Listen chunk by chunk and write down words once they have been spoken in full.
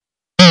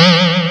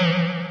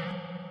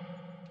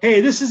Hey,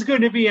 this is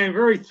going to be, I'm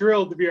very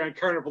thrilled to be on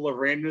Carnival of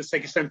Randomness. I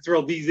guess I'm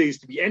thrilled these days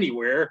to be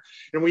anywhere.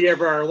 And we have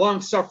our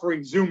long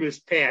suffering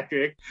Zoomist,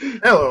 Patrick.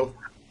 Hello.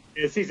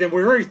 Yes, and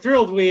we're very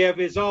thrilled we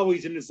have, as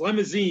always, in this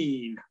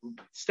limousine,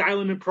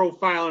 styling and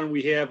profiling,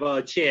 we have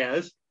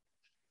Chaz.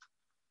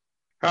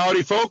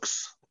 Howdy,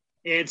 folks.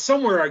 And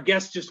somewhere our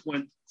guest just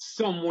went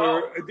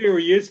somewhere. Oh. There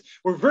he is.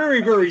 We're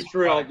very, very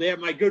thrilled to have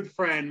my good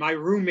friend, my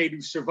roommate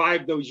who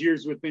survived those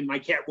years with me, my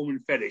Catwoman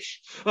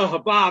fetish.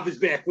 Bob is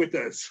back with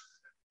us.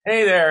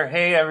 Hey there.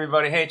 Hey,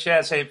 everybody. Hey,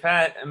 Chaz. Hey,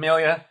 Pat.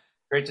 Amelia.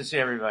 Great to see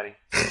everybody.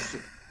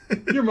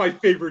 You're my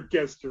favorite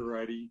guest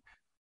already.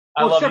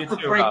 I love except you for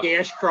too, Frank Rob.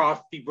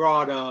 Ashcroft, he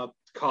brought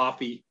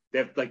coffee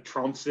that like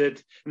trumps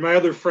it. And my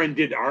other friend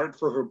did art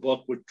for her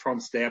book with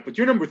trumps that. But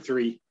you're number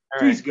three.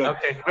 Three's good.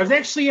 Okay. I was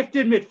actually have to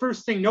admit,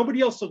 first thing,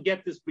 nobody else will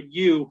get this but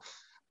you.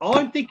 All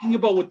I'm thinking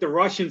about with the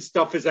Russian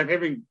stuff is I'm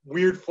having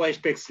weird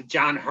flashbacks to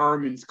John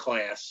Harmon's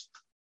class.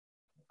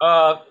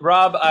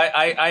 Rob,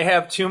 I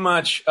have too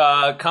much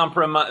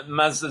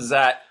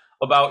compromisat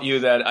about you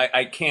that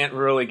I can't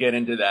really get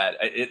into that.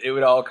 It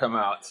would all come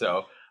out.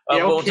 So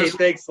yeah, okay,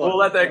 thanks. We'll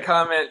let that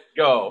comment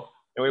go.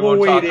 And we'll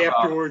wait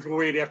afterwards. We'll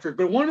wait after.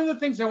 But one of the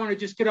things I want to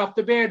just get off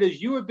the bat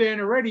is you have been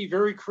already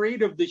very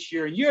creative this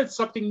year, and you had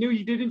something new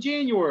you did in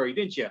January,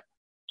 didn't you?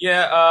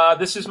 Yeah,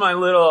 this is a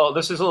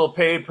little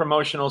paid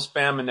promotional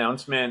spam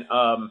announcement.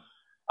 I'm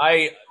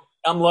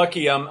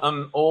lucky.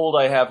 I'm old.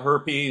 I have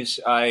herpes.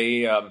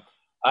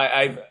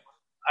 I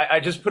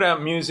just put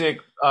out music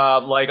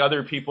like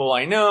other people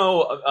I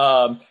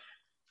know.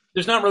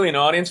 There's not really an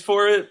audience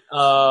for it,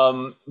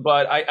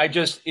 but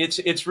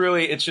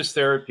it's just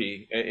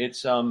therapy.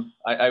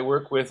 I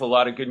work with a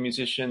lot of good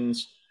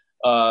musicians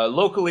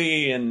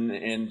locally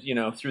and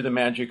through the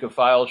magic of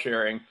file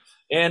sharing.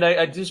 And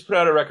I just put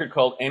out a record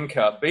called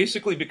Enka,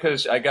 basically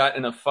because I got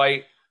in a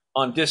fight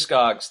on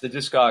Discogs, the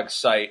Discogs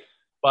site.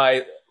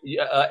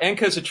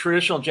 Enka is a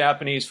traditional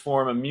Japanese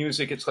form of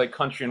music. It's like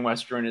country and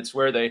western. It's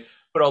where they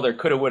put all their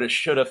coulda, woulda,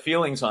 shoulda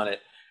feelings on it.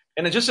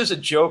 And just as a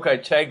joke, I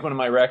tagged one of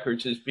my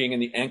records as being in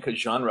the Enka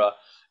genre.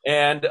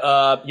 And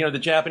the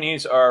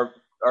Japanese are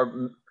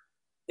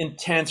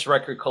intense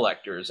record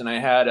collectors. And I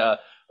had a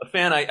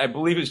fan, I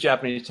believe who's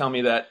Japanese, tell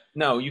me that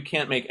no, you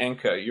can't make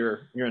Enka.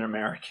 You're an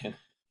American.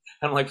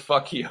 I'm like,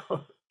 fuck you.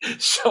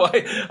 So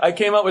I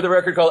came up with a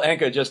record called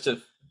Enka just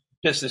to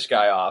piss this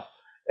guy off.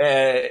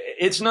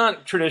 It's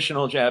not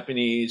traditional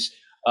Japanese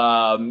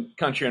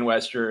country and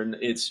western.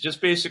 It's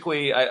just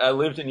basically, I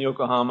lived in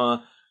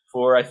Yokohama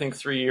for, I think,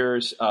 3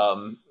 years,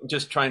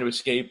 just trying to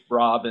escape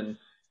Rob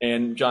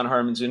and John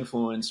Harmon's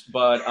influence.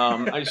 But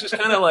I was just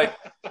kind of like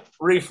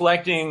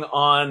reflecting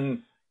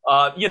on,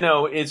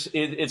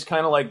 it's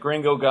kind of like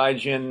Gringo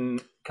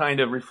Gaijin kind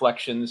of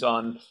reflections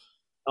on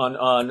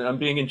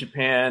being in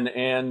Japan,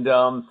 and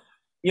I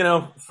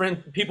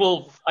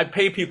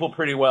pay people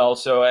pretty well,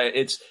 so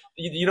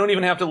you don't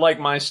even have to like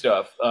my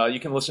stuff. You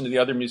can listen to the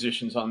other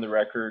musicians on the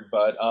record,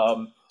 but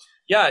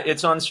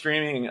it's on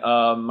streaming.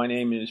 My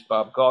name is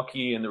Bob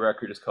Gawkey, and the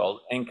record is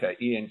called Enka,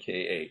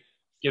 E-N-K-A.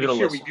 Give it a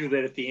listen. We do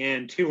that at the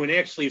end too, and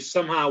actually, if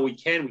somehow we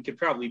could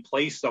probably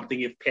play something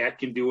if Pat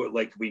can do it.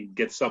 Like we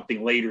get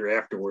something later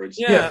afterwards.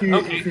 Yeah,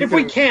 if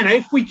we can.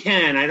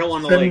 I don't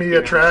want to send me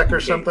a track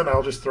or something.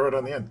 I'll just throw it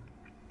on the end.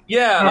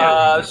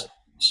 Yeah,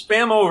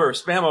 spam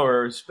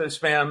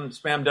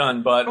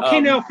done. But okay,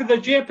 now for the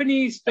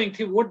Japanese thing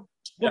too,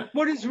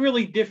 what is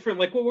really different?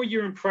 Like, what were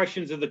your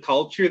impressions of the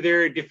culture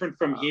there? Different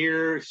from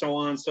here, so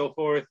on and so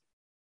forth.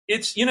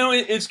 It's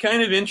it's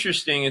kind of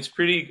interesting. It's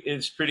pretty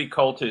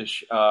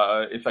cultish,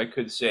 if I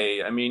could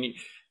say. I mean,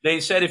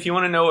 they said if you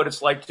want to know what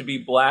it's like to be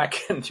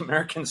black in the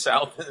American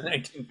South in the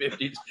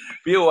 1950s,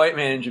 be a white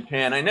man in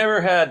Japan. I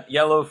never had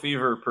yellow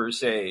fever per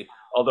se,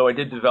 although I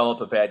did develop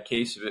a bad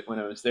case of it when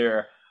I was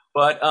there.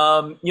 But,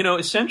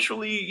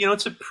 essentially,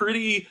 it's a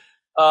pretty,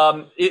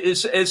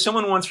 as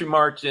someone once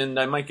remarked, and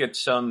I might get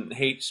some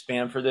hate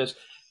spam for this,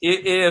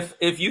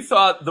 if you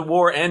thought the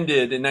war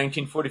ended in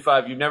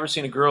 1945, you've never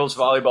seen a girls'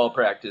 volleyball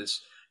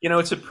practice.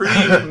 It's a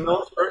pretty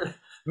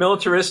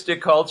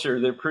militaristic culture.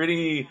 They're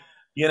pretty,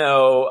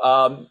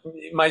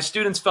 my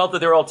students felt that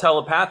they're all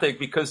telepathic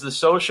because the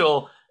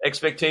social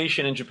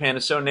expectation in Japan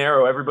is so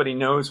narrow. Everybody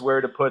knows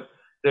where to put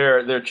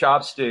their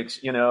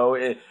chopsticks,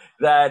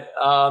 that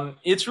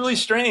it's really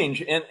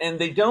strange, and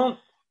they don't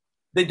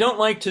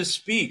like to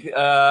speak.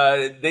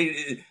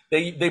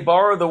 They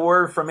borrow the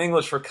word from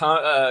English for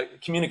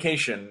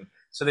communication.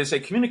 So they say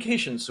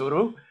communication,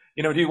 Suru.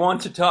 Do you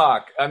want to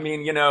talk? I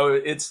mean,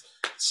 it's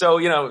so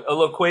a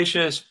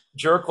loquacious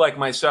jerk like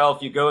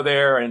myself. You go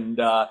there and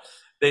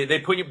they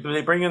bring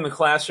you in the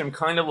classroom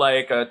kind of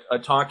like a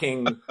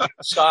talking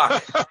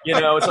stock.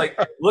 It's like,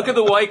 look at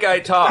the white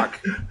guy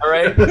talk. All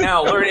right,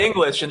 now learn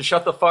English and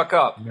shut the fuck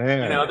up.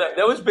 Man.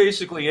 That was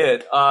basically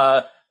it.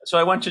 So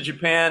I went to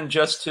Japan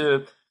just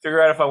to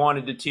figure out if I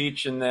wanted to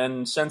teach, and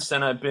then since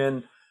then I've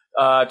been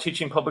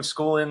teaching public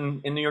school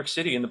in New York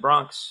City in the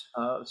Bronx.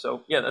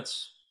 So yeah,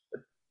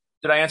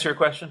 did I answer your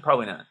question?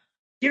 Probably not.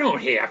 You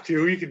don't have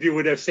to. You can do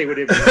whatever, say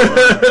whatever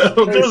you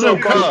want.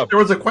 There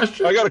was a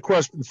question. I got a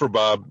question for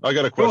Bob.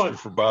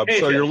 Hey,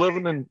 So Jeff. you're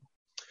living in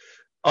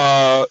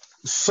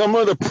some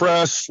of the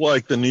press,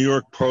 like the New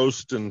York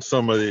Post and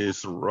some of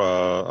these,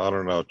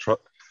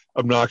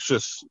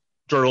 obnoxious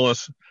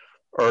journalists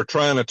are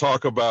trying to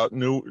talk about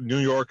New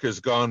York has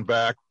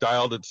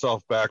dialed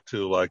itself back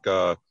to like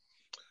a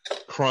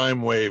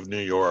crime wave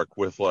New York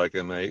with like,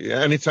 and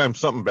anytime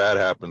something bad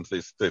happens,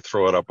 they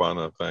throw it up on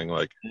a thing.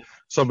 Like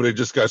somebody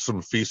just got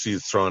some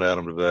feces thrown at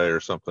them today or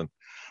something.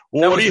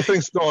 Well, what do you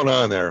think's going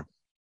on there?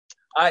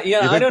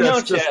 I don't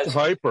know, just Chaz.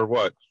 hype or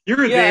what?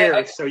 You're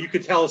there, so you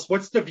could tell us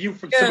what's the view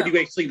from somebody who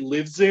actually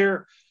lives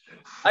there.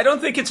 I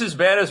don't think it's as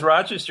bad as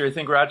Rochester. I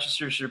think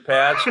Rochester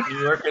surpassed New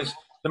York as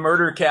the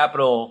murder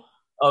capital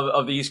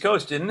of the East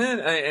Coast, didn't it?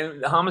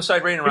 And the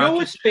homicide rate in Rochester. You know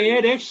what's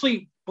bad?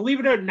 Actually, believe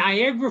it or not,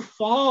 Niagara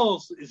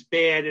Falls is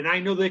bad, and I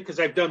know that because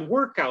I've done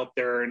work out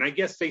there, and I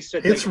guess they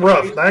said It's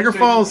rough. Niagara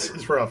Falls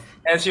is rough.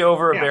 As you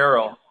over a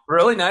barrel.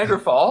 Really, Niagara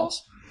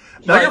Falls?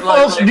 Niagara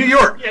Falls, New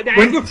York. Yeah,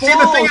 Niagara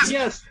Falls, the thing is,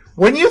 yes.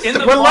 when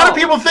a lot of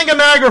people think of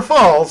Niagara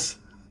Falls,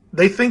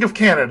 they think of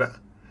Canada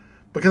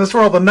because that's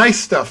where all the nice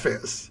stuff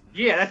is.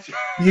 Yeah, that's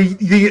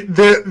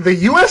the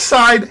U.S.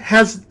 side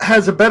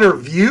has a better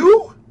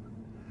view,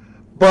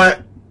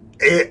 but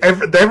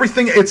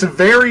everything it's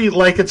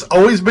it's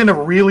always been a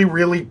really,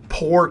 really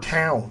poor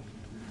town.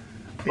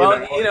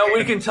 Well,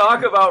 we can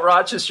talk about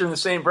Rochester in the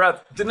same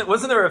breath.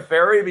 Wasn't there a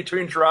ferry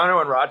between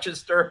Toronto and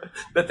Rochester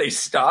that they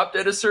stopped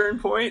at a certain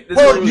point?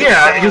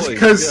 It's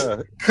because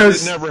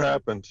it never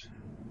happened.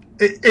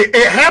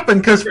 It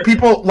happened because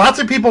lots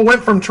of people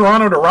went from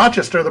Toronto to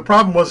Rochester. The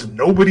problem was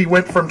nobody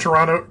went from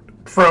Toronto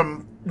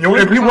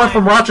people went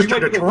from Rochester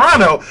to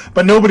Toronto,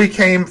 but nobody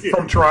came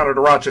from Toronto to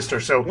Rochester.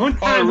 So one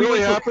time it really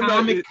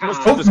happened. it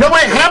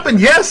happened.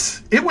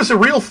 Yes, it was a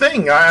real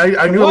thing.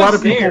 I knew a lot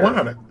of people went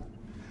on it.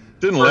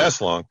 Didn't last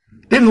long.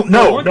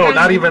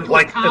 Not even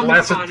like it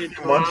lasted a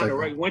few months.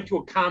 Right, went to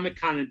a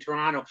Comic-Con in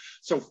Toronto.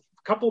 So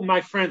a couple of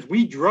my friends,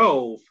 we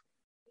drove.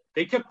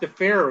 They took the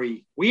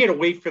ferry. We had to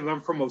wait for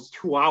them for almost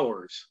 2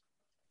 hours.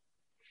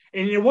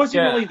 And it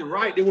wasn't really the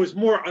ride. It was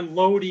more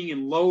unloading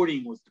and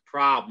loading was the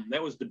problem.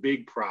 That was the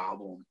big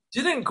problem.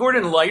 Didn't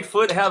Gordon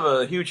Lightfoot have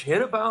a huge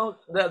hit about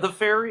the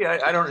ferry?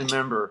 I don't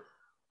remember.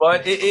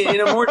 But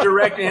in a more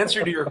direct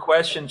answer to your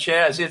question,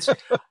 Chaz,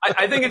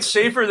 I think it's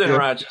safer than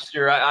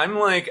Rochester.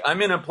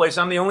 I'm in a place,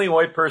 I'm the only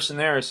white person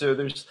there, so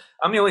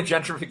I'm the only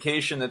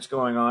gentrification that's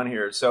going on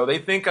here. So they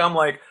think I'm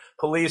like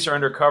police or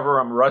undercover,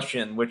 I'm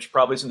Russian, which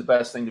probably isn't the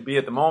best thing to be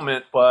at the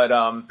moment. But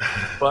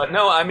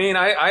no, I mean,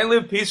 I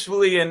live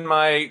peacefully in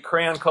my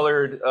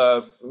crayon-colored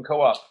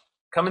co-op.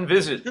 Come and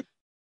visit.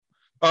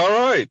 All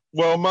right.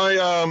 Well,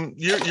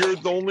 you're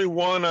the only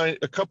one. A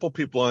couple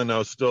people I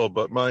know still,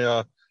 but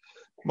my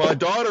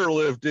daughter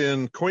lived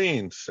in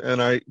Queens,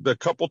 and the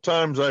couple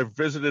times I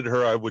visited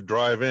her, I would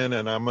drive in,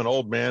 and I'm an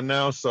old man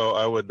now, so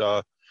I would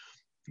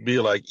be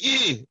like,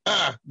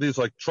 these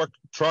like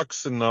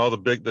trucks and all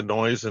the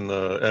noise and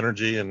the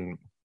energy and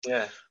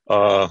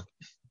wow,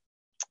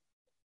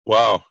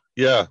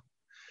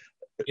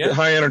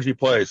 high energy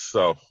place.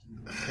 So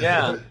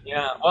yeah.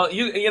 Well,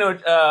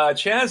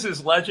 Chaz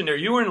is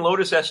legendary. You were in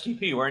Lotus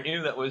STP, weren't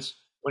you? That was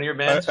one of your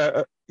bands.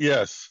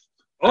 Yes.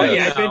 Oh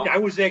yeah, I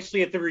was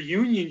actually at the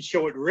reunion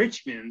show at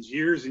Richmond's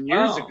years and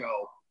years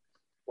ago.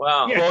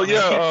 Wow. Yeah,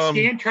 well,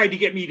 Stan tried to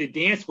get me to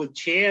dance with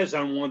Chaz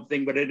on one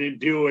thing, but I didn't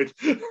do it.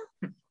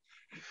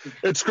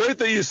 It's great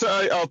that you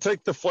say I'll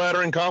take the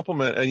flattering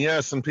compliment, and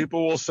yes, and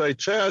people will say,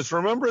 Chaz,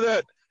 remember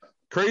that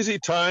crazy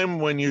time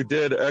when you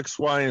did X,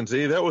 Y, and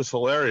Z? That was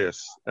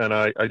hilarious, and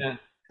I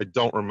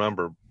don't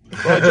remember.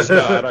 Well, I just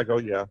nod. I go,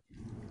 yeah.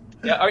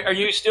 Yeah. Are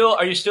you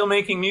still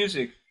making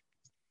music?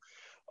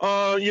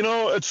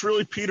 It's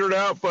really petered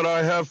out, but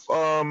I have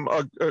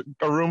a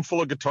room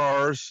full of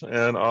guitars,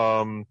 and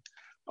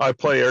I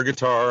play air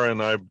guitar,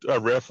 and I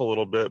riff a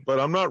little bit, but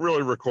I'm not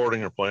really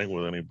recording or playing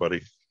with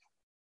anybody.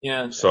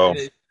 Yeah. So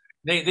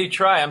they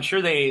try. I'm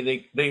sure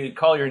they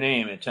call your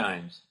name at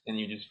times, and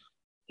you just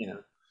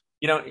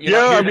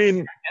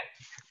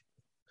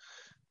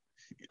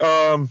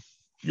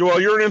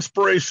you're an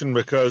inspiration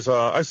because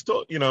I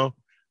still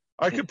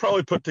I could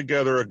probably put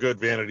together a good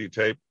vanity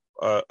tape.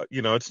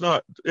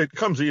 It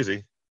comes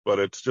easy, but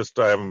it's just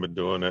I haven't been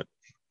doing it.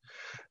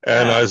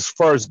 And as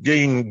far as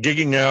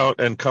gigging out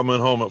and coming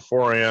home at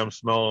 4 a.m.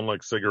 smelling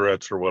like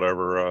cigarettes or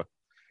whatever,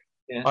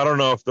 I don't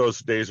know if those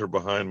days are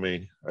behind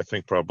me. I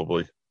think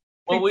probably.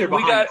 Well, we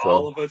got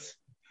all of us.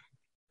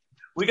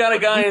 We got a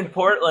guy in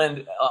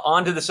Portland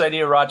onto this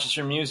idea of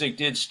Rochester music.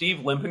 Did Steve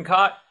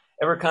Lippincott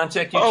ever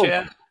contact you,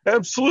 Chad?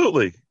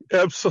 Absolutely.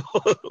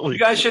 You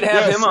guys should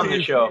have him on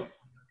the show.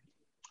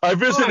 I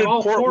visited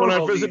Portland. When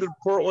I visited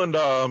Portland,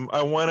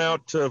 I went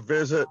out to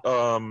visit,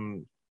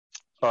 and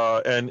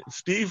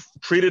Steve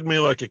treated me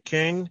like a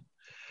king,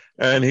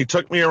 and he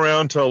took me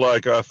around to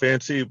like a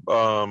fancy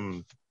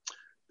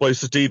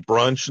places to eat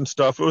brunch and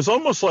stuff. It was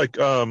almost like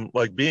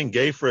being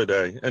gay for a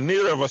day, and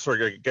neither of us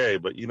are gay,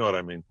 but you know what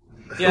I mean.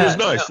 It was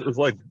nice. It was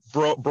like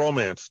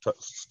bromance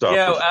stuff.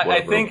 Yeah,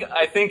 I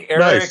think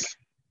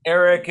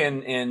Eric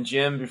and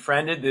Jim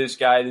befriended this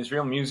guy, this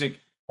real music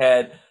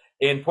head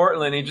in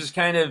Portland. He just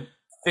kind of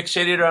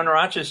fixated on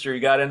Rochester. He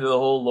got into the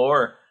whole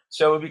lore.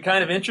 So it'd be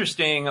kind of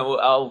interesting.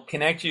 I'll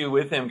connect you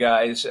with him,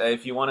 guys,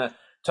 if you want to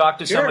talk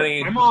to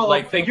somebody. I'm all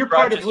like you're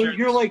part of.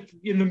 You're like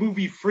in the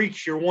movie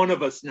Freaks. You're one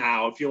of us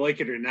now, if you like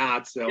it or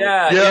not. So we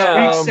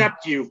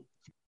accept you.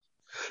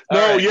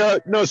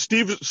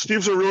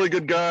 Steve's a really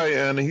good guy,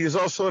 and he's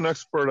also an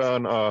expert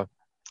on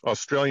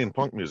Australian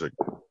punk music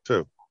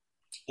too.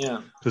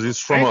 Yeah, because he's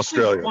from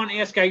Australia. I want to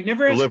ask. I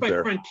never asked my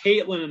friend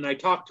Caitlin, and I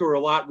talked to her a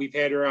lot. We've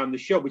had her on the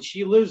show, but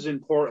she lives in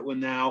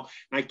Portland now,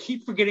 and I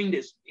keep forgetting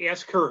to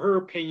ask her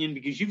opinion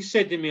because you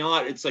said to me a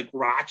lot. It's like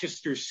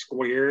Rochester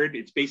squared.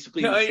 It's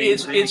basically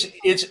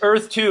it's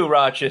Earth 2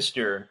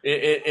 Rochester.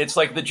 It's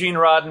like the Gene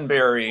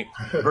Roddenberry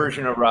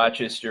version of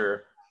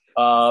Rochester.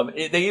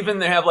 They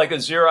even have like a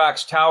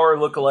Xerox Tower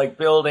lookalike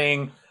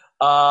building.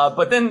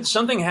 But then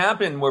something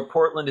happened where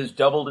Portland has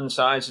doubled in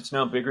size. It's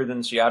now bigger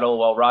than Seattle,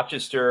 while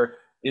Rochester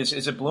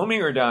is it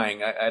blooming or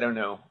dying? I don't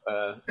know.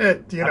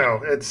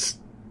 It's.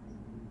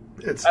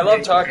 I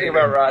love talking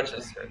about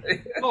Rochester.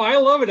 I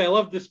love it. I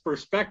love this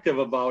perspective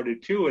about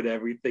it too, and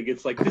everything.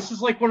 It's like this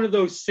is like one of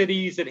those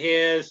cities that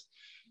has.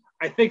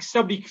 I think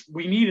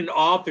we need an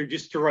author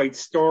just to write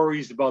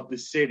stories about the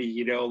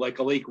city, like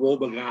a Lake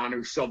Wobegon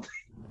or something.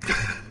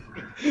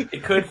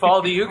 It could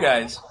fall to you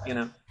guys,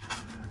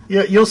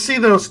 Yeah, you'll see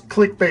those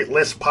clickbait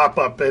lists pop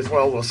up as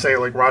well. We'll say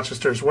like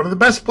Rochester's one of the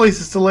best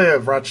places to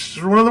live.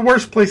 Rochester's one of the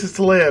worst places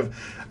to live.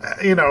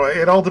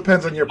 It all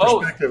depends on your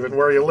perspective and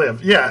where you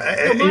live.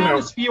 Yeah, my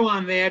honest view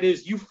on that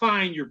is you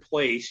find your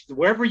place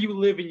wherever you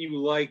live and you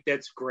like.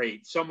 That's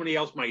great. Somebody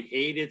else might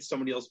hate it.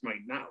 Somebody else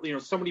might not.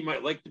 Somebody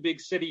might like the big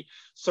city.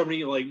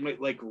 Somebody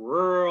might like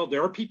rural.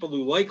 There are people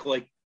who like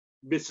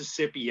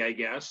Mississippi, I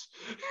guess.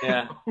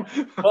 Yeah.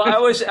 Well, I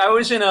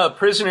was in a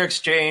prisoner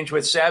exchange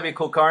with Sabi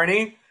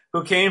Kulkarni,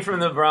 who came from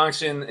the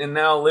Bronx and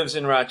now lives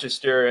in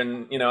Rochester,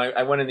 and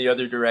I went in the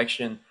other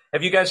direction.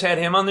 Have you guys had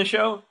him on the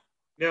show?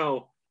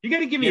 No. You got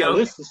to give me a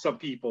list of some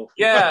people.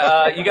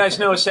 Yeah, you guys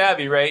know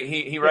Sabi, right?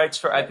 He writes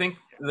for I think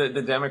the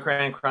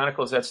Democrat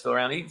Chronicles. That's still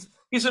around.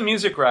 He's a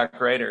music rock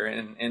writer,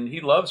 and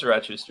he loves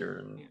Rochester.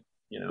 And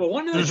Well,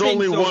 one of the There's things,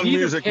 only one neither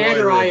music Pat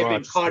writer or I in have been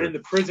Rochester. caught in the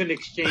prison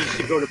exchange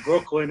to go to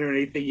Brooklyn or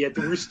anything yet.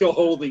 We're still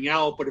holding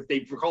out, but if they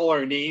call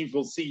our names,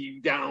 we'll see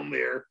you down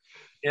there.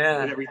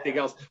 Yeah. And everything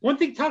else. One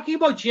thing, talking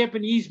about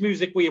Japanese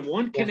music, we have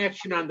one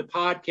connection on the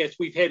podcast.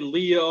 We've had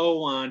Leah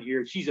O on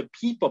here. She's a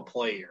pipa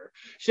player.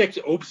 She's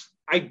actually,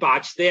 I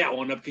botched that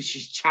one up because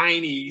she's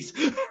Chinese.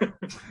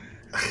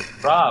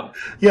 Rob.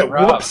 Yeah,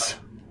 Rob. whoops.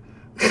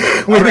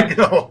 Way to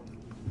go.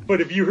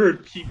 But if you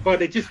heard pipa,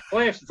 it just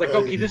flashed. It's like,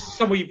 okay, this is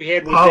someone you've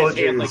had with that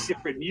had like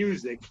different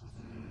music.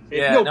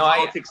 No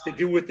politics to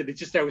do with it. It's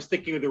just I was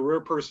thinking of the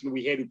rare person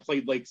we had who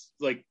played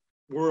like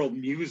world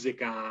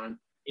music on.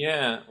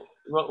 Yeah.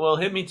 Well,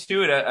 hit me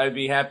to it. I'd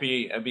be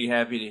happy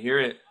to hear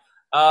it.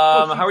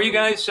 How are you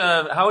guys?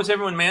 How is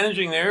everyone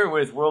managing there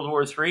with World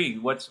War III?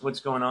 What's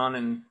going on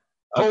in?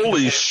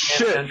 Holy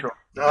shit! Central?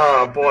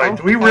 Oh boy,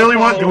 do we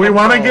want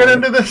to get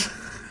into this?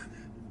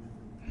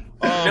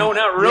 No,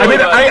 not really.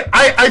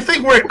 I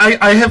think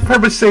I have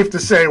probably safe to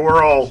say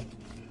we're all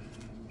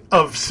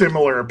of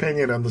similar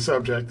opinion on the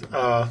subject.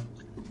 I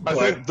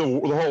think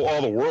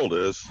all the world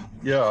is.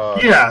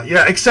 Yeah.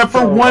 Yeah. Except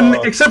for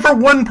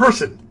one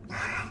person.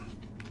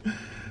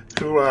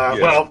 Who?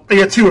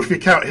 Two if you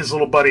count his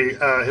little buddy,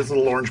 his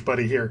little orange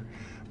buddy here.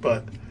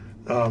 But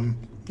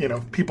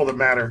people that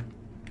matter.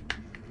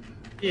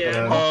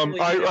 Yeah.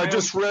 I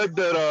just read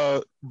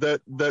that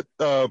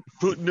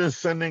Putin is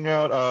sending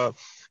out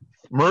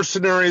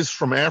mercenaries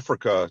from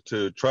Africa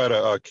to try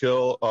to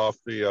kill off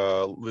the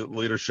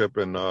leadership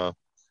in how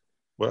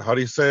do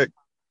you say it,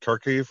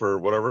 Kharkiv or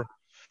whatever.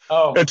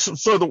 Oh,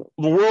 so the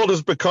world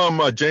has become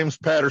a James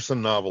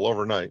Patterson novel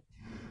overnight.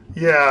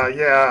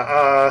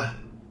 Yeah.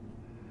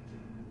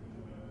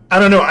 I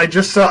don't know. I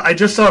just saw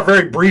a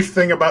very brief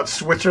thing about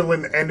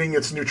Switzerland ending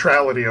its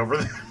neutrality over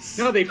this.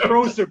 No, they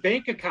froze their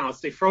bank accounts.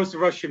 They froze the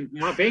Russian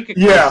bank accounts.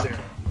 Yeah. There.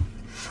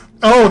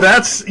 Oh,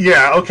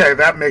 okay.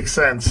 That makes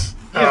sense.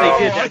 Yeah,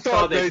 they did. I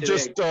thought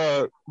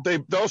they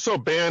also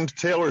banned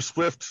Taylor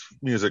Swift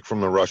music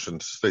from the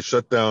Russians. They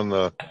shut down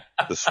the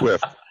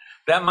Swift.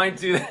 That might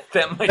do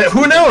that.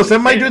 Who knows? That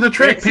might do the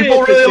trick.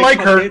 People really like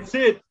her. That's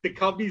it. The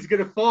company's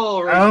gonna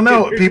fall. Right? I don't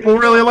know. People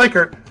really like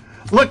her.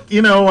 Look,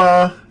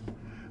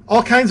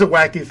 all kinds of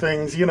wacky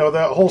things.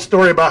 The whole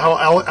story about how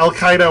Al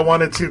Qaeda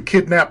wanted to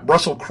kidnap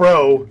Russell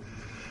Crowe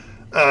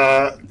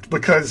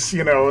because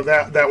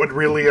that would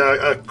really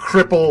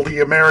cripple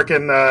the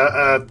American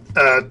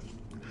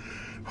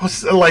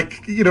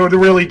to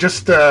really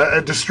just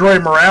destroy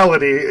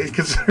morality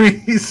because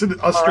he's an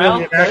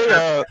Australian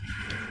actor.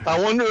 I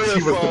wonder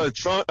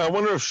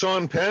if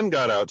Sean Penn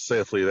got out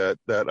safely.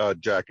 That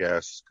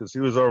jackass, because he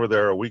was over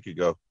there a week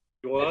ago.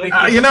 What?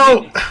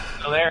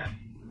 Still there.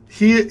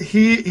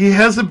 He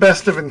has the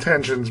best of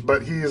intentions,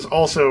 but he is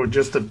also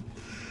just a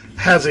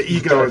has an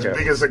ego as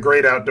big as the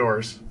great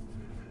outdoors.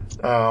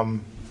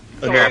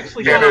 So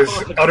actually, and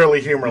is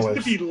utterly humorless.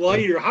 Just to be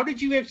lighter, how did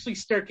you actually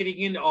start getting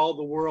into all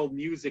the world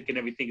music and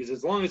everything? Because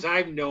as long as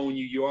I've known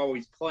you, you're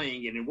always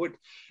playing it. And what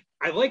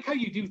I like how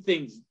you do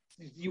things,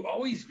 you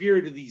always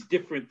veer to these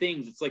different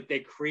things. It's like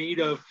that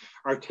creative,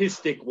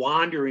 artistic,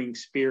 wandering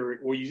spirit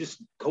where you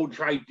just go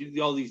try to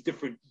do all these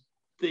different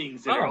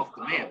things that are off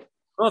the map.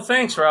 Well,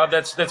 thanks, Rob.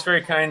 That's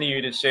very kind of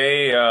you to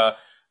say.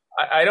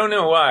 I don't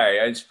know why.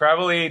 It's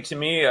probably, to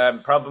me,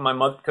 probably my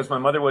mother, because my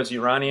mother was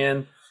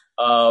Iranian.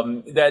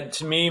 That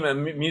to me,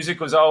 music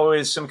was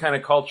always some kind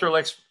of cultural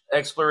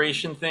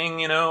exploration thing,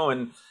 you know.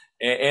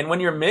 And when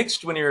you're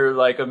mixed, when you're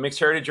like a mixed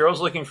heritage, you're always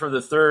looking for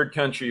the third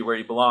country where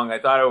you belong. I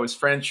thought I was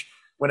French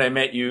when I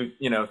met you,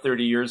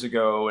 30 years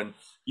ago, and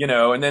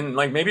and then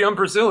like maybe I'm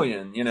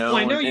Brazilian, Well,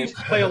 I know you used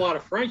to play a lot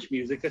of French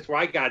music. That's where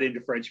I got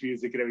into French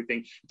music and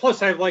everything.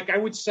 Plus, I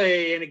would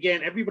say, and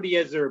again, everybody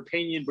has their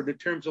opinion, but in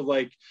terms of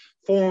like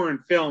foreign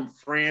film,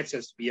 France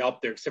has to be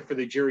up there, except for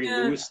the Jerry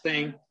Lewis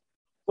thing.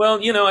 Well,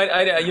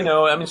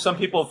 I mean, some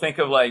people think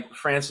of like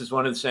France as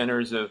one of the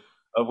centers of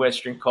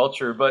Western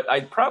culture, but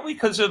I probably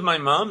because of my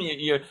mom,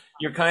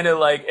 you're kind of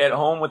like at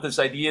home with this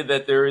idea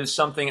that there is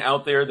something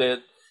out there that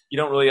you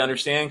don't really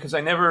understand. Because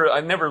I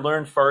never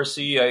learned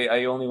Farsi.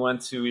 I only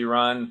went to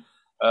Iran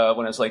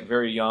when I was like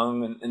very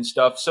young and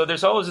stuff. So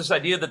there's always this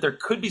idea that there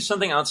could be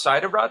something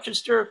outside of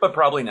Rochester, but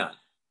probably not.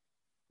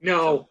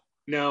 No.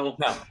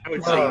 I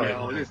would say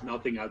no. There's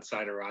nothing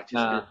outside of Rochester.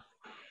 Nah.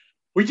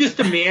 We just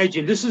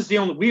imagine this is the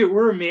only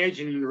we're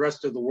imagining the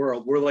rest of the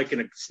world. We're like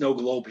in a snow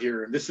globe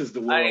here, and this is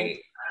the world.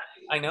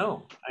 I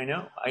know.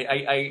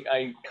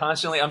 I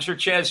constantly. I'm sure,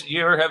 Chaz,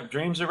 you ever have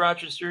dreams of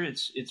Rochester?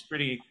 It's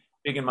pretty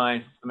big in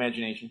my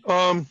imagination.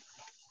 Well,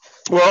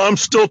 I'm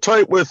still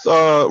tight with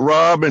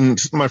Rob and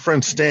my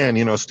friend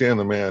Stan. Stan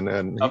the man,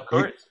 and of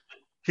course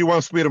he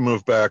wants me to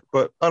move back,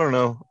 but I don't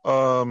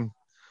know.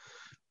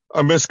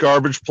 I miss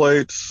garbage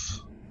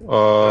plates.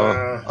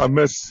 I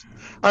miss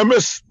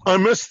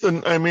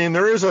the. I mean,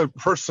 there is a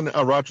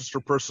Rochester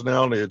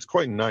personality. It's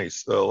quite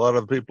nice. A lot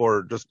of the people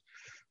are just.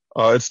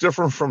 It's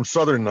different from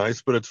Southern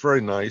nice, but it's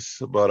very nice.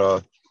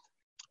 But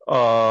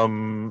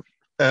and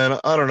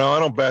I don't know. I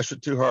don't bash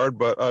it too hard,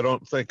 but I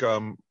don't think. I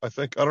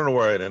don't know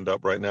where I'd end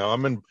up right now.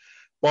 I'm in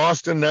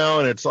Boston now,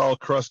 and it's all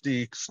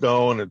crusty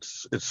snow, and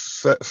it's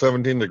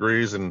 17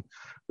 degrees, and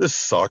this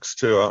sucks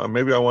too.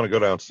 Maybe I want to go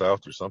down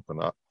south or something.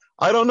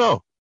 I don't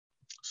know.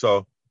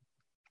 So.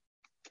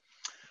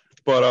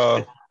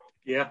 But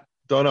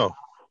don't know.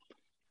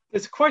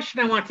 There's a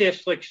question I want to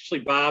ask, actually,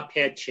 Bob,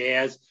 Pat,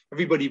 Chaz,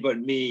 everybody but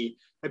me.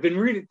 I've been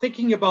really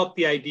thinking about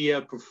the idea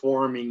of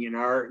performing in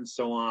art and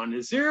so on.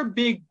 Is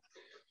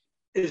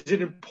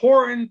it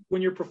important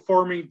when you're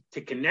performing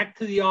to connect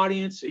to the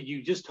audience? Or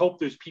you just hope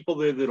there's people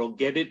there that'll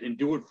get it and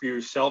do it for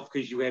yourself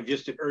because you have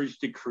just an urge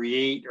to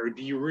create, or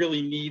do you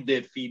really need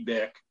that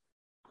feedback?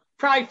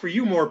 Probably for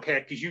you more,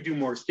 Pat, because you do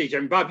more stage. I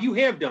mean, Bob, you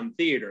have done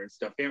theater and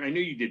stuff. I know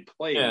you did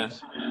plays. Yeah.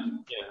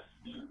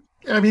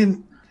 I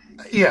mean,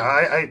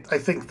 I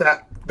think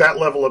that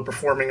level of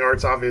performing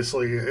arts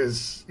obviously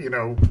is,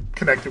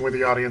 connecting with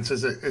the audience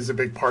is a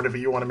big part of it.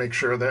 You want to make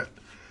sure that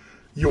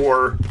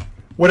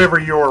whatever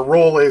your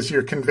role is,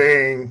 you're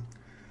conveying,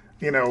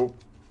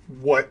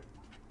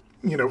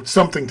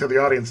 something to the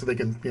audience that they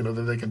can,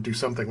 that they can do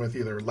something with,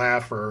 either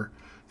laugh or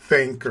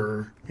think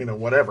or,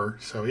 whatever.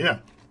 So, yeah.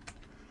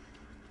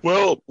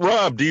 Well,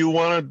 Rob, did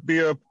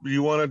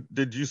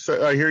you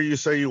say, I hear you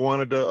say you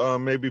wanted to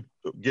maybe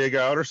gig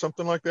out or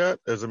something like that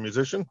as a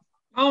musician?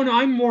 Oh, no,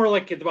 I'm more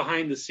like a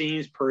behind the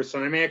scenes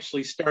person. I'm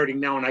actually starting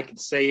now, and I can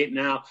say it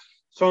now.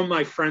 Some of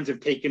my friends have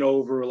taken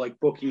over,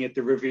 like booking at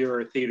the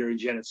Riviera Theater in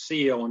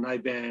Geneseo, and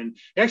I've been,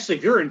 actually,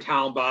 if you're in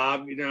town,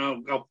 Bob,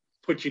 I'll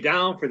put you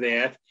down for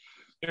that.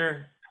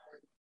 Sure.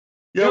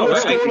 Yeah,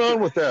 what's going on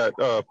with that?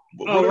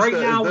 Right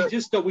now,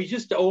 we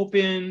just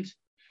opened,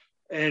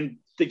 and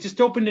they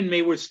just opened in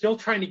May. We're still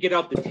trying to get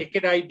out the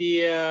ticket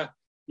idea,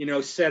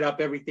 set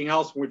up everything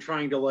else. We're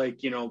trying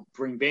to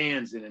bring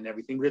bands in and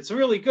everything. But it's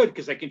really good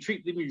because I can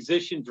treat the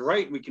musicians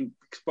right, and we can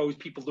expose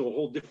people to a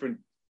whole different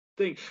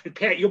thing. And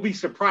Pat, you'll be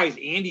surprised.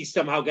 Andy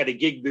somehow got a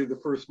gig there the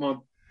first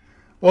month.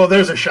 Well,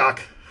 there's a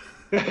shock.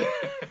 Did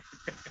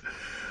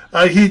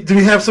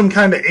he have some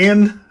kind of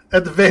in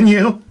at the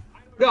venue?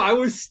 No, I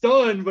was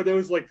stunned, but it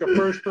was like the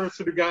first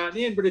person who got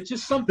in. But it's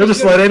just something. They'll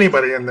just let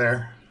anybody in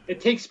there. It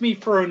takes me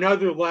for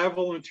another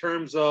level in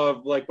terms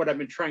of like what I've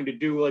been trying to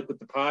do, like with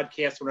the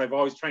podcast, what I've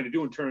always trying to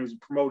do in terms of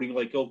promoting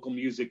like local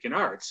music and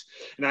arts.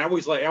 And I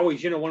always,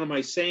 one of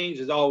my sayings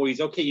is always,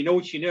 okay, you know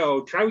what you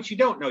know, try what you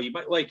don't know. You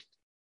might like.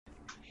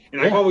 And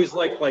I've always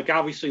liked, like,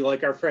 obviously,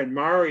 like our friend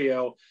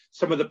Mario,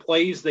 some of the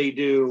plays they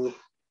do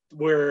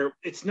where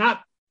it's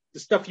not the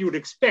stuff you would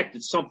expect.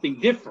 It's something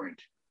different.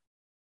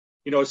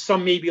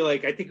 Some maybe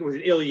like, I think it was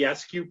an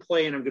Iliescu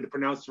play, and I'm going to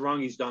pronounce it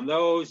wrong. He's done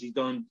those. He's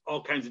done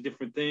all kinds of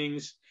different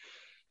things.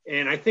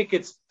 And I think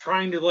it's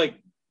trying to,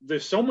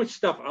 there's so much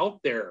stuff out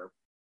there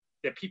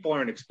that people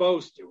aren't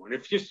exposed to. And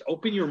if you just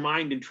open your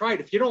mind and try it,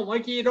 if you don't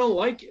like it, you don't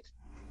like it.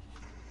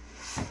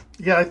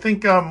 Yeah, I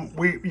think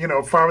probably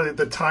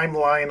the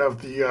timeline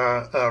of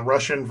the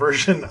Russian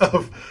version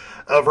of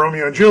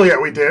Romeo and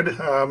Juliet we did.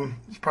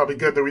 It's probably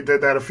good that we did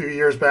that a few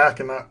years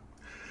back and not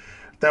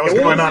that was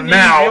going on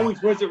now.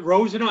 Was it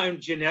Rosina and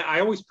Jeanette?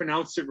 I always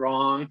pronounced it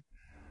wrong.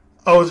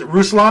 Oh, is it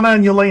Ruslana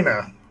and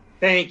Yelena?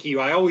 Thank you.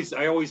 I always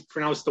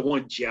pronounce the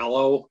one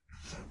Jello.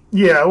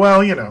 Yeah,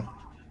 well,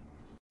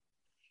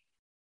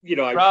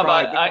 Rob,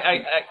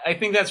 I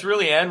think that's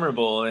really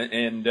admirable,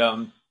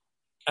 and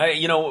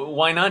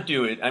why not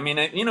do it? I mean,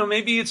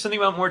 maybe it's something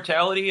about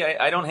mortality.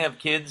 I don't have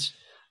kids,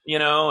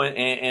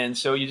 and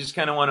so you just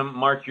kind of want to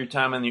mark your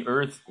time on the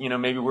earth.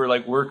 Maybe we're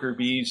like worker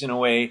bees in a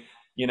way.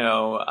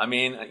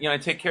 I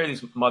take care of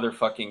these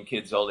motherfucking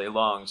kids all day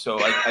long. So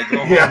I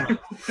go home,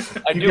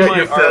 I do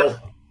my art,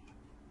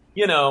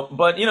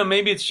 but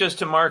maybe it's just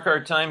to mark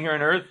our time here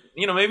on earth.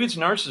 Maybe it's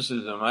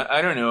narcissism.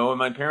 I don't know.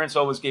 My parents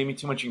always gave me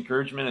too much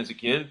encouragement as a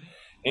kid.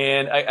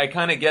 And I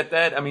kind of get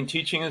that. I mean,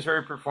 teaching is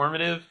very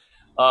performative.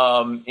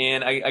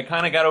 And I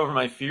kind of got over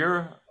my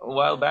fear a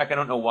while back. I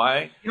don't know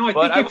why. I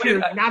think if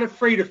you're not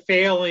afraid of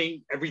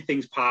failing,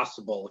 everything's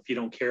possible if you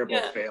don't care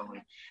about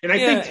failing. And I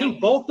think, too,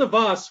 both of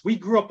us, we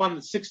grew up on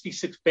the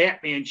 66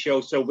 Batman show,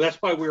 so that's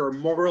why we were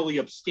morally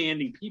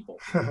upstanding people.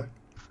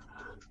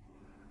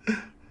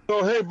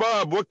 So, hey,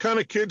 Bob, what kind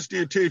of kids do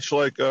you teach?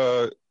 Like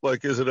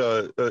is it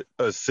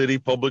a city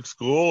public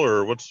school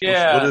or what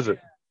is it?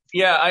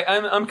 Yeah,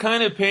 I'm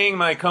kind of paying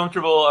my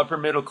comfortable upper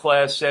middle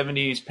class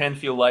 70s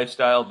Penfield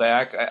lifestyle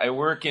back. I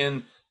work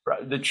in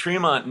the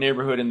Tremont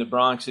neighborhood in the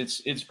Bronx.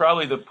 It's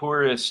probably the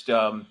poorest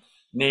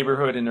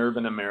neighborhood in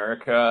urban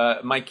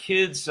America. My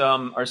kids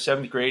are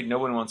seventh grade. No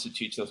one wants to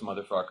teach those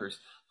motherfuckers.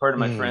 Pardon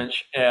my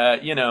French. They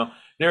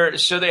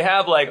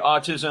have like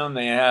autism.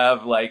 They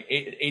have like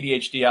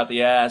ADHD out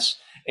the ass.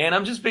 And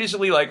I'm just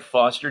basically like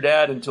foster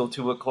dad until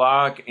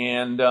 2:00.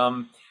 And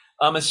I'm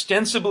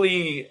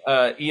ostensibly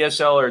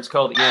ESL, or it's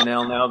called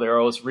ENL now. They're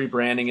always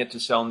rebranding it to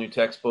sell new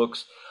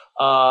textbooks.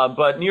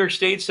 But New York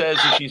State says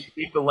if you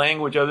speak the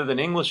language other than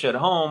English at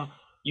home,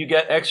 you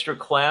get extra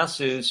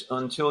classes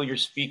until you're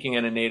speaking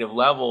at a native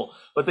level.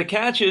 But the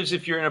catch is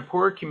if you're in a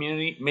poor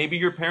community, maybe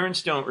your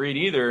parents don't read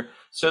either.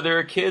 So there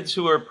are kids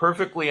who are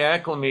perfectly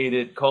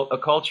acclimated,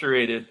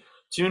 acculturated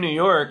to New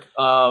York,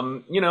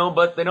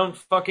 but they don't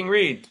fucking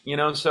read,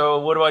 So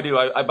what do?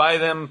 I buy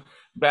them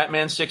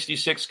Batman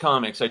 66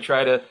 comics. I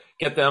try to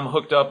get them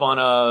hooked up on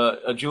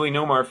a Julie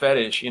Newmar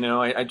fetish.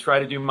 I try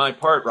to do my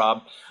part,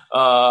 Rob.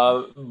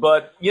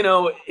 But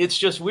it's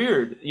just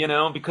weird,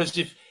 because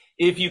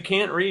if you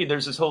can't read,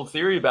 there's this whole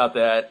theory about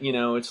that.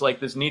 It's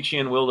like this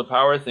Nietzschean will to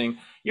power thing.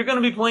 You're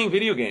going to be playing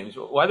video games.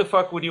 Why the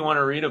fuck would you want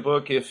to read a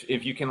book if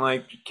you can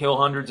like kill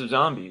hundreds of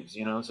zombies?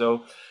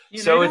 So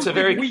it's a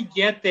very. We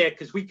get that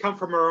because we come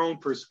from our own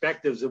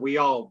perspectives, and we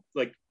all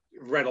like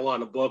read a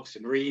lot of books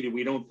and read, and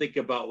we don't think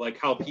about like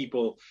how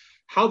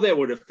that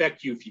would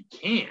affect you if you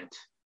can't.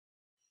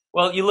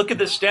 Well, you look at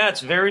the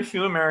stats. Very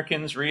few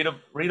Americans read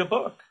a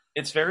book.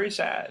 It's very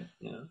sad.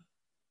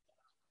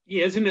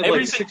 Yeah, isn't it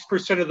like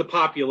 6% of the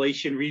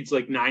population reads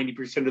like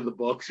 90% of the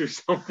books or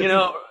something?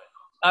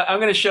 I'm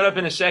going to shut up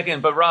in a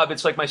second, but Rob,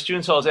 it's like my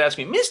students always ask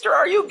me, "Mister,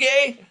 are you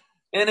gay?"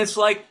 And it's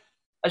like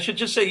I should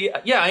just say,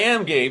 "Yeah, I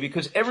am gay,"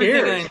 because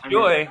everything I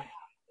enjoy,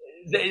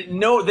 they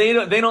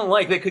don't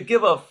like. They could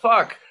give a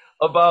fuck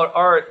about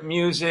art,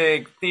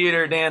 music,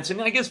 theater, dance,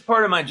 and I guess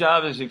part of my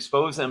job is to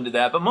expose them to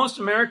that. But most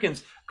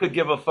Americans could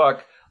give a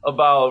fuck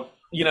about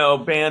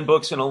banned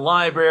books in a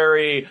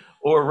library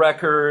or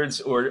records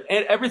or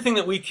everything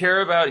that we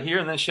care about here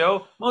in this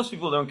show. Most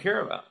people don't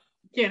care about.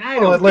 Yeah,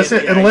 unless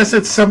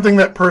it's something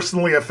that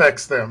personally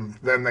affects them,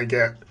 then they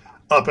get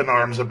up in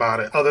arms about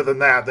it. Other than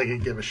that, they can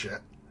give a shit,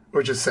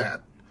 which is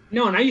sad.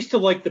 No, and I used to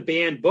like the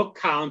banned book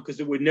column because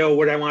it would know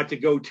what I want to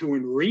go to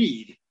and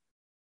read.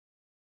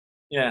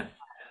 Yeah.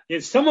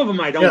 Some of them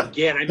I don't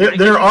get. I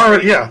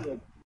mean,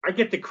 I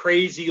get the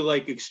crazy,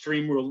 like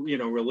extreme,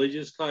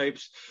 religious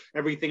types.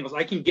 Everything else,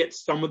 I can get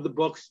some of the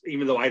books,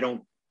 even though I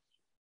don't.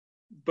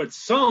 But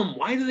some,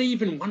 why do they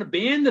even want to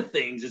ban the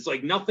things? It's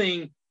like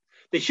nothing.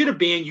 They should have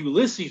banned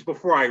Ulysses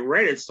before I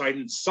read it, so I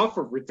didn't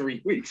suffer for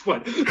 3 weeks.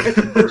 But that's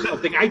a personal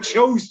thing. I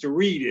chose to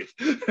read it.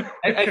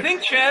 I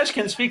think Chaz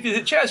can speak to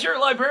it. Chaz, you're a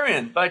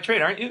librarian by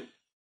trade, aren't you?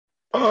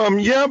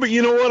 Yeah, but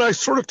you know what? I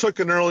sort of took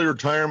an early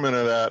retirement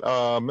of that.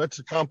 That's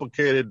a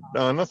complicated.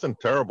 Nothing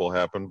terrible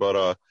happened,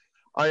 but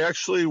I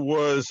actually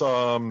was.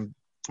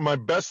 My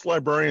best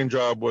librarian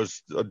job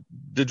was a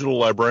digital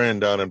librarian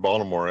down in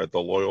Baltimore at the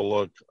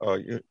Loyola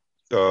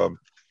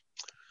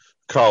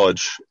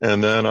College,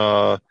 and then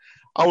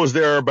I was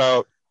there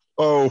about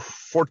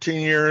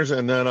 14 years,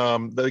 and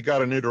then they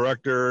got a new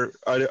director.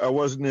 I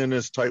wasn't in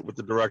as tight with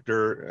the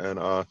director,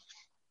 and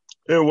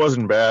it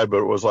wasn't bad, but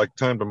it was like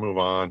time to move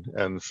on.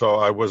 And so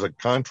I was a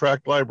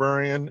contract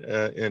librarian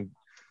in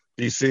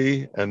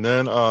DC. And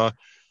then I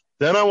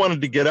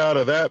wanted to get out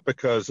of that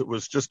because it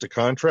was just a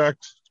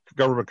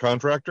government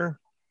contractor.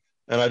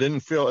 And it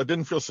didn't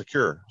feel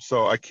secure.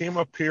 So I came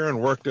up here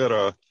and worked at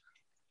a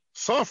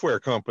software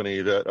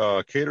company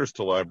that caters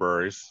to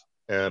libraries,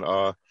 and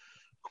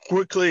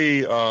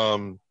quickly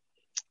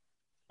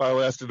I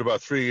lasted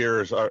about 3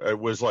 years. It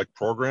was like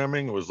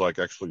programming. It was like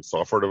actually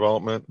software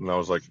development, and I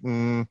was like,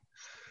 I'm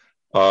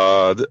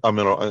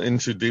in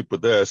too deep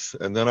with this.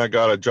 And then I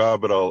got a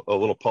job at a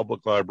little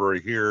public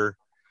library here.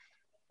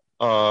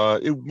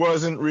 It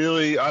wasn't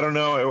really, I don't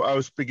know. I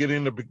was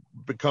beginning to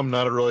become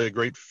not really a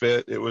great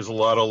fit. It was a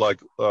lot of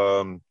like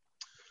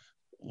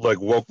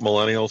woke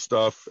millennial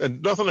stuff,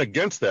 and nothing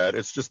against that.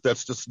 It's just,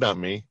 that's just not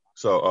me.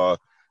 So,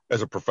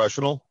 as a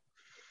professional.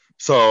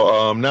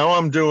 So, now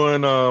I'm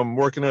doing,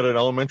 working at an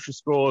elementary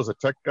school as a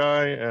tech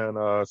guy and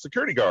a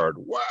security guard.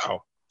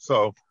 Wow.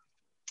 So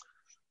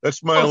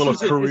that's my little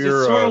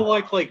career. Is it sort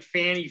of like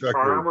Fanny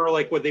Farmer,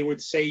 like what they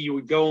would say you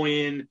would go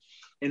in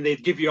and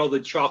they'd give you all the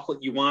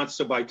chocolate you want.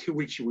 So by 2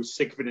 weeks you were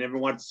sick of it and never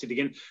wanted to sit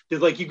again.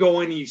 Did like you go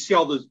in and you see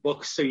all those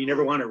books so you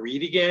never want to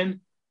read again?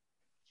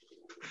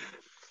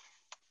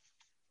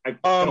 I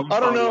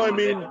don't know. I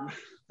mean,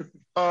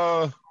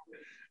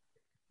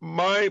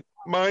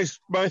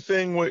 my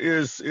thing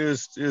is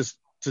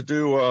to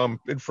do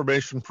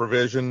information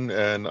provision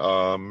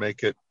and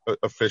make it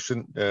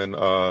efficient and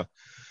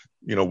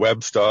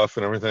web stuff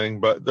and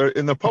everything. But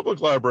in the public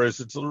libraries,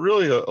 it's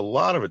really a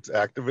lot of it's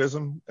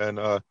activism, and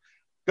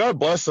God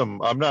bless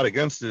them. I'm not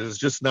against it. It's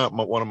just not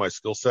one of my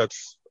skill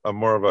sets. I'm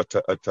more of a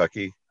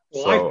techie.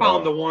 Well, so, I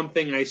found the one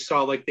thing I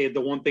saw, like they had the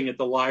one thing at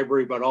the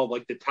library about all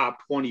like the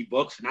top 20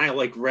 books, and I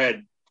like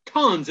read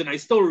tons, and I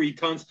still read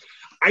tons.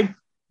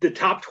 The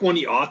top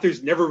 20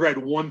 authors, never read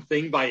one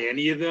thing by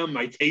any of them.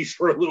 My tastes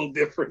were a little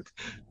different.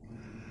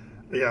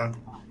 Yeah.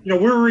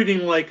 We're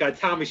reading like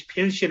Thomas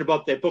Pynchon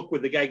about that book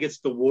where the guy gets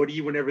the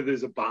Woody whenever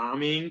there's a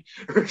bombing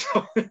or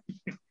something.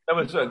 That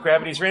was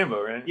Gravity's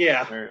Rainbow, right?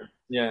 Yeah.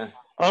 Yeah.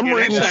 I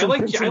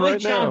like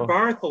John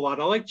Barth a lot.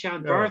 I like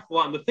John Barth a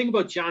lot. And the thing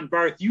about John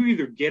Barth, you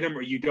either get him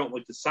or you don't,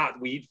 like the Sot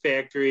Weed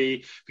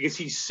Factory, because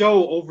he's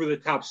so over the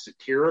top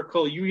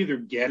satirical. You either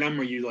get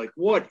him or you're like,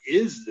 what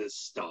is this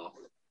stuff?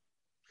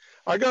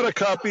 I got a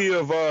copy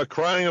of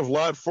Crying of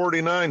Lot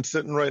 49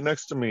 sitting right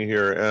next to me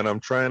here, and I'm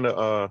trying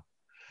to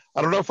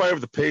I don't know if I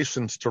have the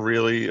patience to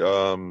really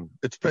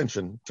it's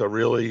Pynchon to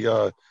really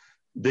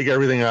dig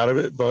everything out of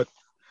it, but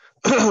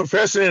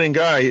fascinating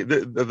guy.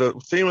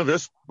 The theme of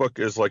this book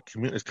is like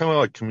it's kind of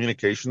like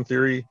communication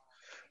theory,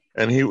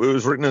 and it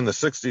was written in the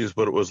 60s,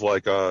 but it was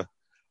like an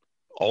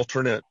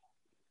alternate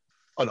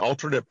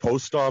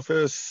post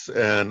office,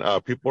 and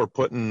people are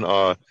putting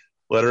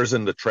letters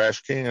into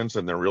trash cans,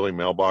 and they're really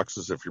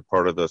mailboxes if you're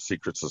part of the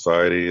secret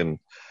society, and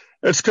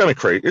it's kind of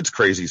crazy. It's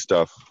crazy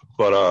stuff,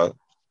 but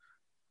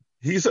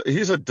he's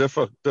a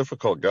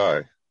difficult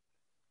guy.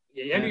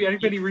 Yeah,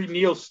 anybody read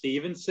Neil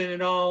Stephenson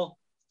at all?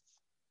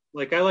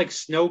 Like, I like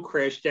Snow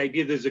Crash, the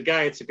idea there's a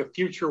guy, it's like a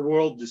future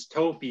world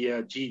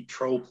dystopia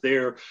trope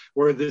there,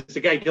 where there's a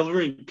guy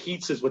delivering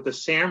pizzas with a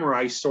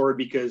samurai sword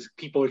because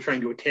people are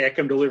trying to attack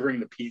him delivering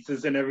the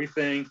pizzas and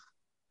everything.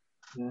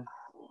 Yeah.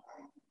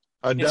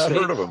 I've not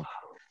heard of him.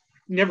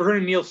 Never heard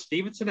of Neil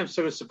Stephenson? I'm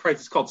sort of surprised.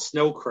 It's called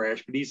Snow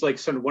Crash, but he's like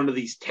sort of one of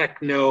these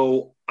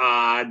techno,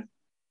 odd,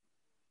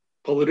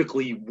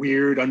 politically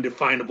weird,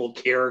 undefinable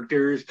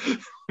characters.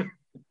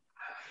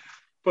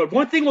 But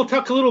one thing we'll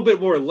talk a little bit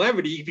more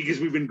levity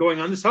because we've been going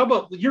on this. How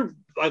about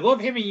I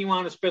love having you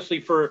on,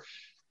 especially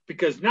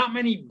because not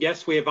many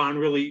guests we have on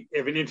really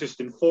have an interest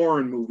in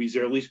foreign movies,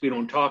 or at least we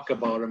don't talk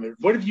about them.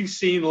 What have you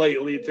seen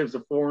lately in terms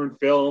of foreign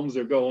films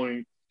or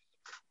going?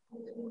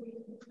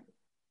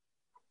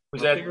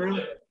 Was that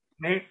really?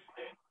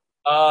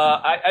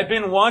 I've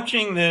been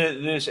watching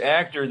this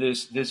actor,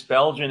 this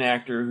Belgian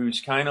actor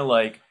who's kind of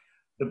like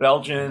the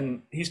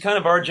Belgian. He's kind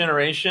of our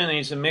generation. And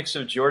he's a mix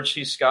of George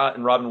C. Scott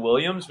and Robin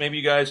Williams. Maybe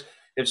you guys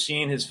have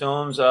seen his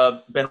films.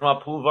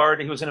 Benoit Poulvard.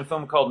 He was in a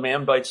film called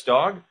Man Bites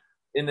Dog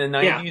in the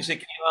 90s. Yeah. It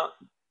came out,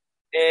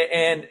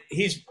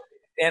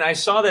 and I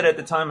saw that at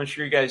the time. I'm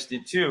sure you guys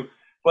did too.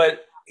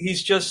 But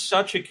he's just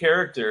such a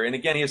character. And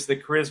again, he has the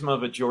charisma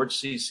of a George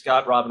C.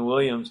 Scott, Robin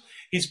Williams.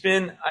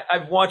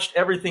 I've watched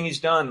everything he's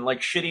done,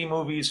 like shitty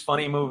movies,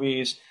 funny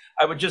movies.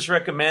 I would just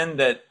recommend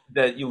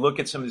that you look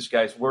at some of this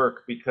guy's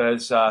work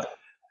because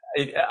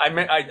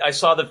I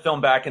saw the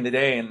film back in the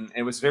day and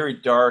it was very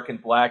dark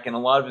and black, and a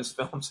lot of his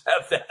films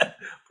have that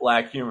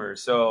black humor.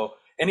 So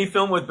any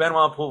film with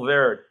Benoit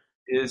Poulvard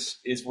is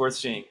worth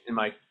seeing in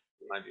my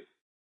view.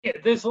 Yeah,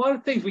 there's a lot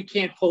of things we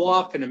can't pull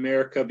off in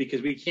America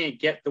because we can't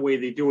get the way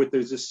they do it.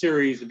 There's a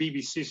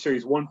BBC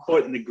series, One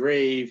Foot in the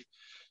Grave.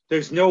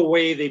 There's no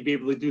way they'd be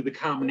able to do the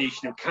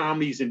combination of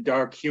comedies and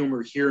dark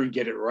humor here and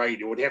get it right.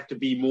 It would have to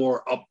be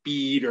more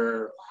upbeat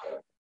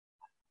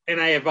and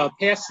I have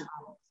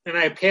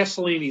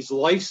Pasolini's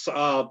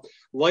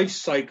life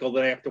cycle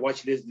that I have to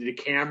watch. It is the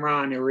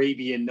Decameron,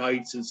 Arabian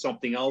Nights, and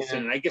something else. Yeah.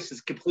 And I guess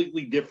it's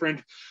completely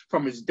different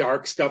from his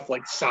dark stuff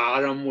like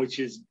Sodom, which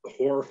is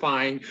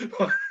horrifying.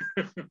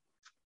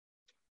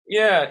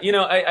 Yeah,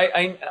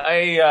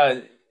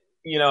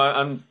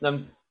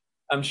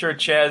 I'm sure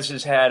Chaz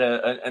has had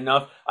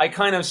enough. I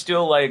kind of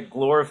still like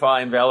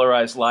glorify and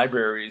valorize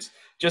libraries.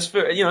 Just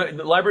for,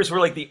 the libraries were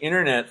like the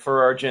internet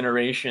for our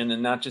generation,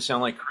 and not just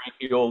sound like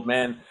cranky old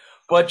men.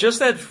 But just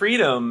that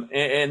freedom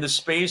and the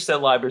space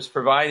that libraries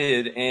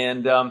provided,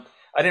 and I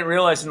didn't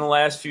realize in the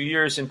last few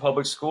years in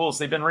public schools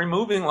they've been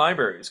removing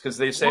libraries because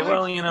they say,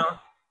 well,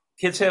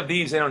 kids have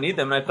these, they don't need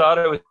them. And I thought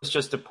it was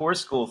just a poor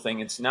school thing.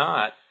 It's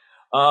not,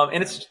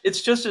 and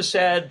it's just a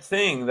sad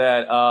thing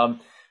that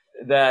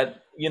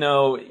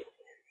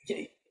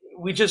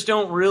we just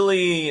don't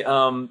really.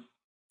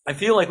 I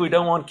feel like we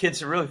don't want kids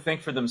to really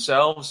think for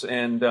themselves,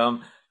 and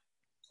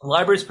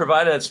libraries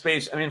provide that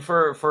space. I mean,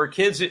 for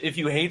kids, if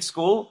you hate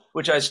school,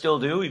 which I still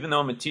do, even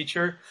though I'm a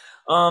teacher,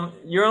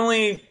 your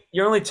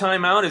only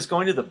time out is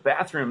going to the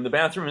bathroom. The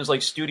bathroom is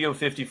like Studio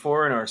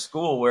 54 in our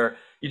school, where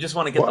you just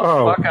want to get the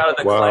fuck out of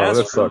the classroom.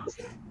 That sucks.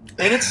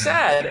 And it's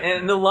sad.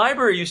 And the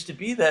library used to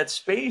be that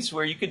space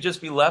where you could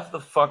just be left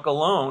the fuck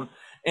alone.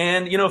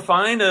 And,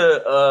 find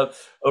a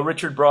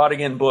Richard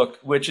Brautigan book,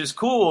 which is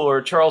cool,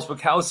 or Charles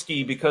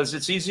Bukowski, because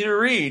it's easy to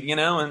read,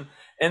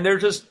 and they're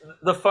just,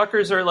 the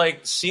fuckers are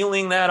like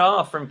sealing that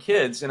off from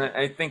kids. And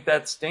I think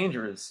that's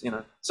dangerous,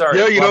 Sorry.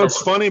 Yeah,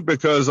 it's funny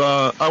because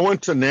I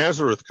went to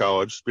Nazareth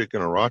College,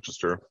 speaking of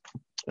Rochester,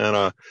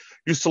 and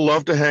used to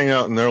love to hang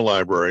out in their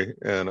library.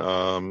 And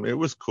it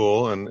was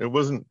cool, and it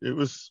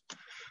was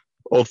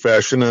old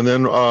fashioned. And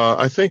then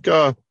I think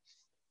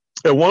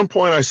at one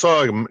point I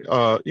saw,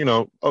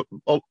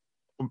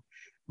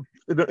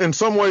 in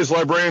some ways,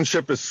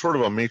 librarianship is sort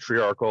of a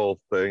matriarchal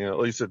thing. At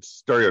least it's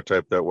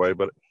stereotyped that way.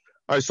 But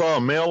I saw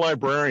a male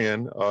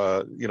librarian,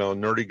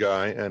 nerdy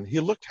guy, and he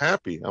looked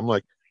happy. I'm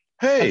like,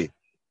 hey,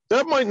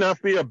 that might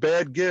not be a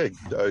bad gig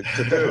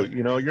to do.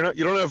 You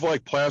don't have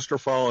like plaster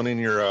falling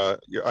in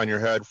on your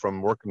head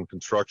from working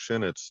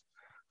construction. It's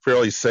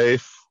fairly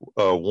safe,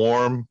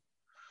 warm,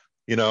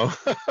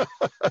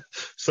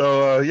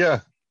 So yeah.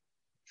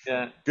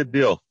 Good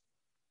deal.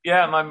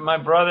 Yeah, my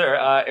brother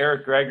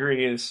Eric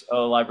Gregory is a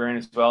librarian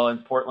as well,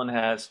 and Portland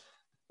has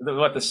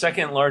the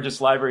second largest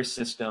library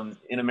system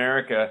in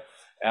America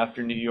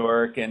after New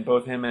York, and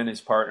both him and his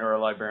partner are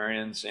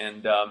librarians,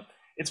 and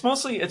it's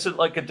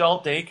like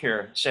adult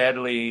daycare.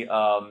 Sadly,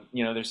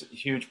 there's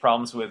huge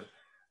problems with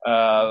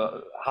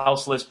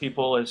houseless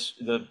people, as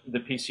the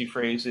PC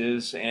phrase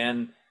is,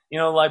 and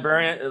the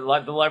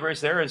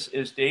libraries there is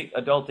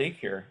adult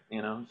daycare.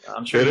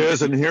 I'm sure it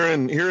is, and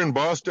here in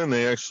Boston,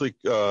 they actually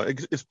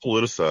it's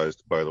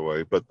politicized, by the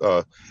way, but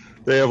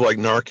they have like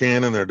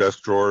Narcan in their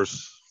desk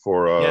drawers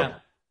for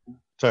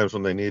times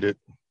when they need it.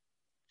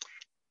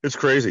 It's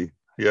crazy,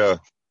 yeah.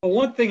 Well,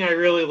 one thing I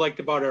really liked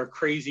about our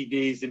crazy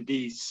days in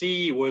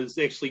DC was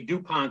actually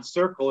DuPont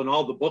Circle and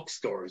all the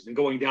bookstores, and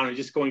going down and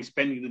just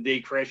spending the day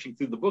crashing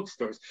through the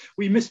bookstores.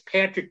 We missed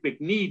Patrick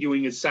McNee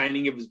doing a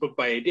signing of his book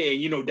by a day.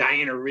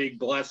 Diana Rigg,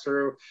 bless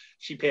her,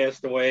 she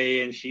passed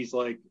away, and she's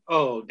like,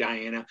 oh,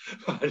 Diana.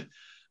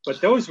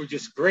 But those were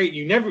just great.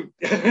 You never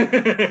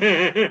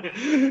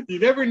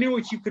knew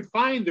what you could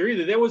find there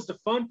either. That was the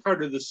fun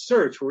part of the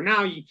search, where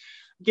now you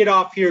get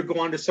off here, go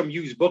onto some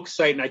used book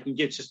site, and I can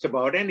get just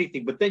about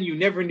anything. But then you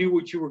never knew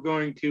what you were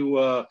going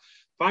to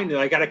find.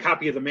 I got a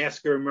copy of The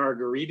Massacre of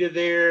Margarita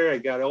there. I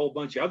got a whole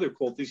bunch of other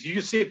cool things. You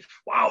just see,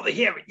 wow, they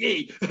have it,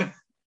 yay!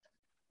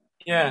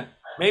 Yeah,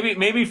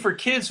 maybe for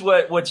kids,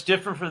 what's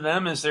different for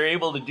them is they're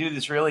able to do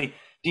this really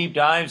deep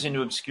dives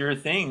into obscure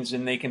things,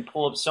 and they can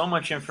pull up so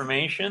much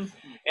information.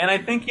 And I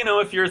think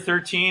if you're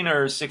 13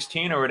 or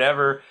 16 or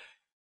whatever,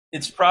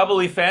 it's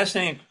probably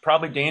fascinating,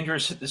 probably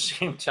dangerous at the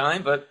same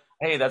time, but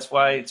hey, that's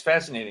why it's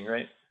fascinating,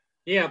 right?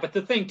 Yeah, but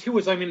the thing too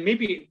is,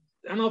 maybe,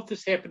 I don't know if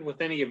this happened with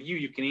any of you,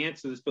 you can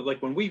answer this, but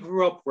like when we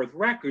grew up with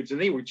records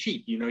and they were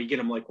cheap, you get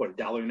them like, what,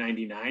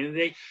 $1.99 a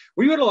day?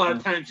 We would a lot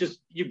of times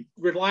you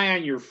rely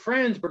on your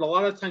friends, but a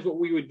lot of times what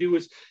we would do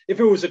is,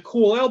 if it was a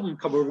cool album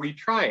cover, we'd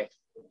try it.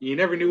 You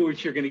never knew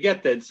what you're going to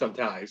get then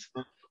sometimes.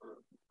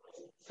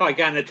 So I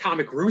got an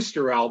Atomic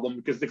Rooster album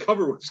because the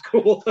cover was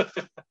cool.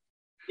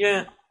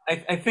 Yeah,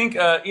 I think,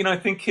 I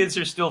think kids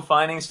are still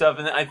finding stuff,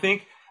 and I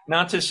think,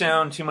 not to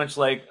sound too much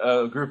like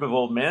a group of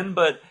old men,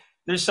 but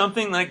there's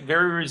something like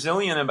very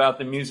resilient about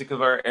the music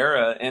of our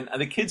era, and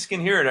the kids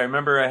can hear it. I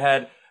remember I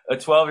had a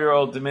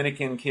 12-year-old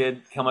Dominican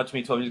kid come up to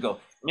me 12 years ago,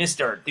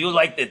 Mister, do you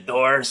like the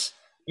Doors?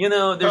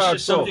 There's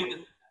just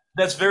something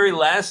that's very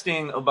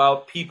lasting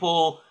about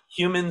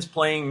humans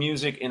playing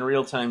music in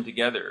real time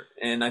together,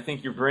 and I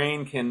think your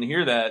brain can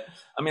hear that.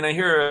 I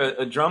hear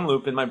a drum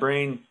loop, and my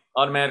brain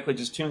automatically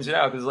just tunes it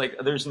out because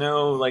there's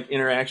no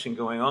interaction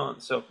going on.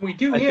 So we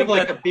do have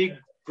a big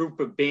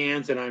group of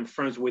bands that I'm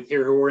friends with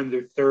here who are in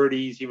their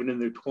 30s, even in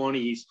their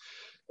 20s,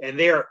 and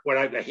they're, what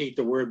I hate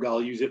the word, but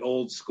I'll use it,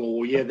 old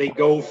school. Yeah, they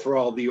go for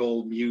all the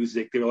old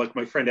music. They're like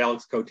my friend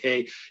Alex Cote.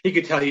 He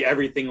could tell you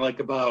everything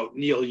about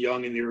Neil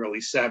Young in the early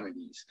 70s.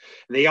 And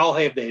they all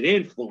have that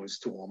influence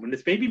to them, and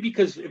it's maybe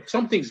because if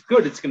something's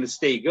good, it's going to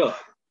stay good.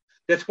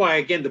 That's why,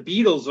 again, the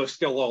Beatles are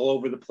still all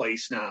over the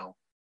place now.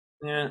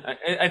 Yeah,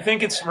 I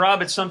think it's,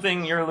 Rob, it's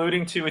something you're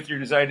alluding to with your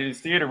desire to do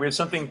theater. We have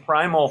something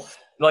primal,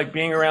 like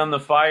being around the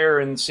fire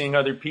and seeing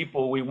other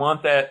people. We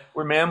want that.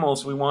 We're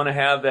mammals. We want to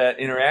have that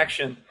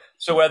interaction.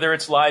 So whether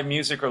it's live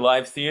music or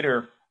live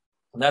theater,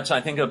 that's,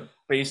 I think, a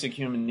basic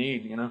human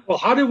need, Well,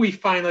 how did we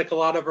find, a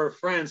lot of our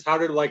friends, how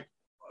did,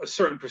 a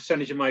certain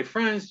percentage of my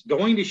friends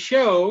going to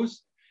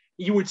shows,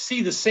 you would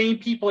see the same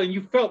people and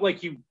you felt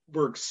like you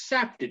were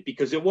accepted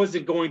because it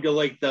wasn't going to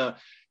like the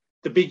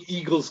big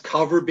Eagles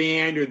cover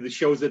band or the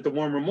shows at the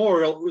War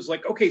Memorial. It was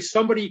like, okay,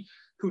 somebody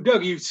who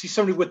dug, you see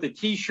somebody with a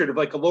t-shirt of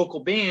like a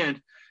local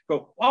band,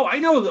 go, oh, I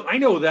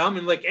know them.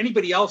 And like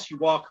anybody else you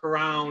walk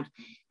around,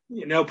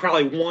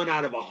 probably 1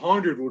 out of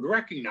 100 would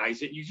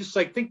recognize it. You just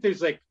like think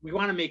there's like, we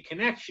want to make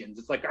connections.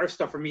 It's like our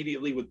stuff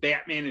immediately with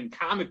Batman and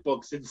comic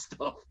books and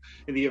stuff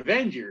and the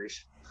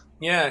Avengers.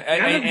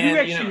 Yeah. You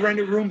actually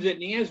rented rooms at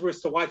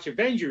Nazareth to watch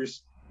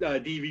Avengers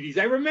DVDs.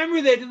 I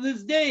remember that to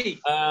this day.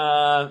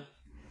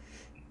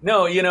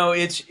 No,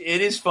 it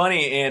is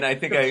funny, and I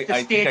think the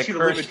I think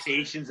statute of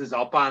limitations is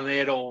up on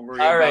that. Don't worry.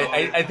 All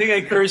right, I think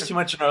I cursed too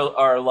much in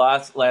our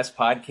last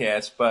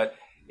podcast, but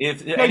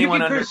if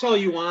anyone you can curse all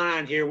you want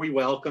on here, we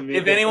welcome it.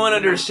 If anyone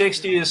under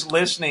 60 is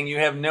listening, you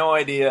have no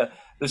idea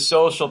the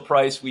social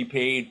price we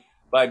paid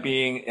by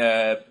being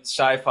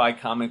sci-fi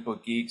comic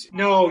book geeks.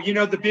 No,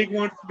 the big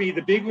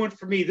one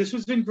for me. This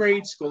was in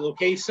grade school.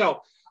 Okay,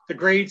 so the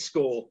grade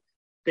school.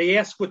 They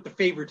asked what the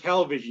favorite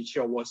television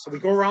show was. So we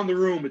go around the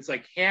room. It's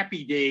like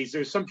Happy Days.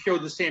 There's some show,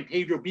 the San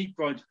Pedro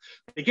Beachfront.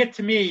 They get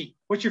to me.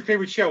 What's your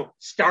favorite show?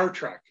 Star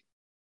Trek.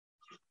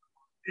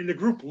 And the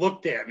group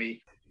looked at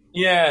me.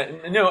 Yeah,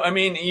 no, I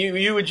mean,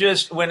 you would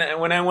just, when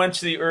I went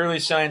to the early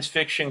science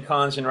fiction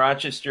cons in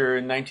Rochester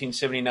in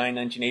 1979,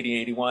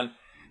 1980, 81,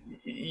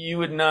 you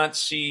would not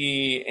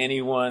see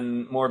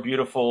anyone more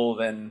beautiful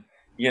than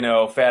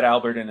Fat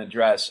Albert in a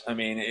dress. I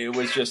mean, it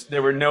was just,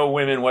 there were no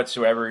women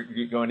whatsoever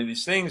going to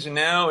these things. And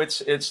now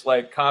it's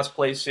like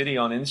cosplay city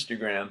on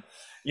Instagram.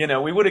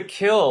 We would have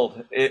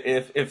killed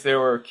if there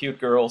were cute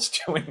girls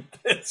doing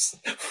this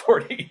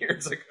 40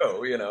 years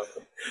ago,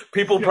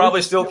 People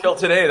probably still kill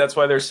today. That's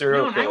why they're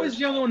serial killers. I was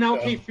young and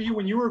okay for you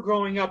when you were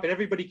growing up, and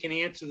everybody can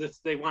answer this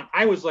if they want.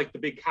 I was like the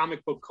big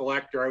comic book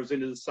collector. I was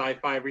into the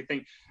sci-fi,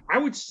 everything. I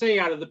would say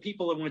out of the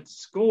people I went to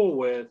school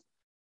with,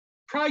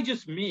 probably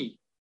just me.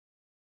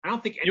 I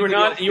don't think you were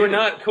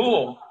not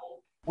cool.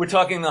 We're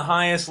talking the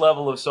highest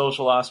level of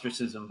social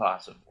ostracism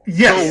possible.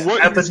 Yes, so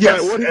the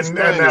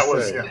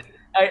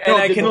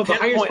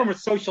highest form of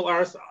social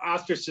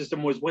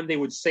ostracism was when they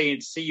would say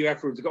and see you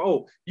afterwards. Go,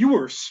 oh, you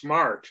were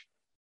smart.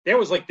 That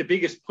was like the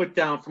biggest put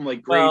down from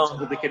like grade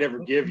school they could ever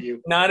give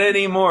you. Not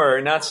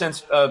anymore. Not since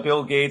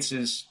Bill Gates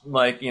is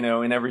like in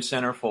every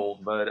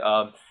centerfold. But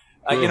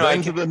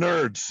Revenge of the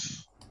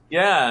nerds.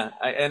 Yeah,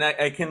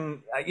 I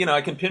can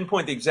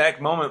pinpoint the exact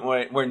moment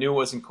where I knew it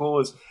wasn't cool.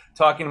 Is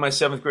talking to my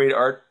 7th grade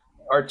art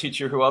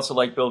teacher who also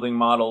liked building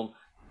model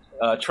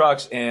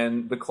trucks,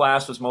 and the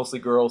class was mostly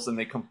girls, and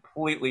they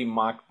completely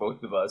mocked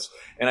both of us.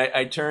 And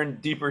I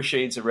turned deeper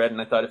shades of red, and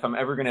I thought, if I'm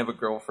ever going to have a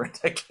girlfriend,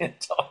 I can't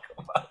talk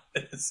about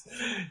this,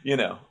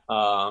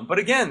 But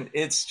again,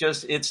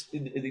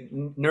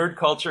 nerd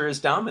culture is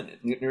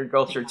dominant. Nerd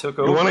culture took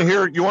over. You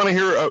want to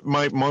hear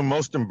my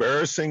most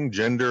embarrassing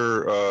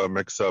gender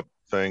mix-up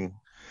thing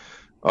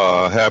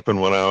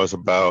happened when I was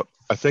about,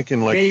 I think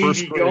in like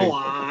first grade. Go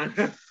on.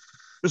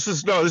 This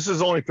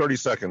is only 30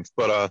 seconds,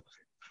 but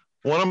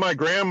one of my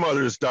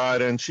grandmothers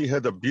died, and she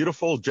had the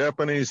beautiful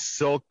Japanese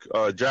silk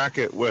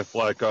jacket with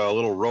like a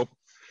little rope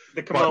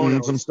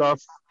buttons and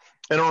stuff.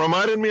 And it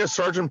reminded me of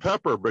Sergeant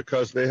Pepper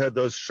because they had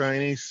those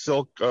shiny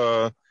silk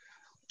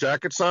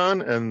jackets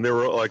on, and they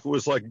were like, it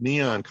was like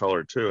neon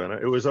color too. And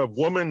it was a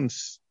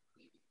woman's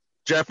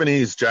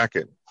Japanese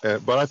jacket,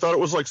 but I thought it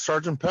was like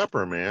Sergeant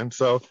Pepper, man.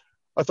 So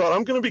I thought,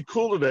 I'm going to be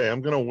cool today.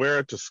 I'm going to wear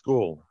it to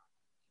school.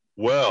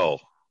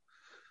 Well,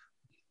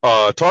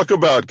 talk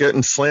about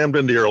getting slammed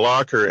into your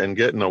locker and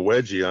getting a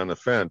wedgie on the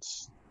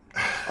fence.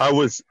 I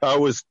was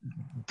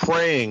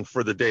praying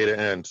for the day to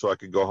end so I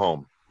could go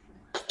home.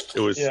 It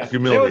was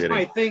humiliating. That was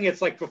my thing.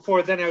 It's like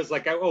before then I was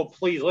like, oh,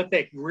 please let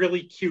that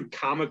really cute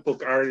comic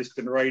book artist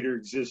and writer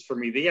exist for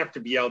me. They have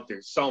to be out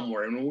there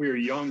somewhere. And when we were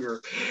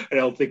younger, I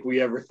don't think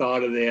we ever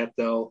thought of that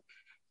though.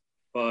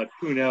 But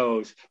who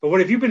knows? But what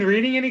have you been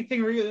reading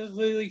anything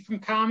really from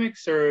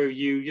comics, or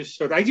you just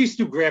sort of? I just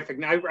do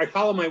graphic. I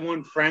follow my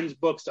one friend's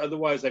books.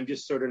 Otherwise, I'm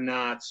just sort of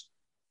not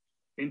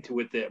into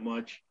it that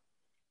much.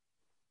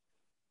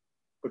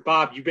 But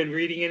Bob, you've been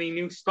reading any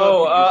new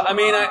stuff?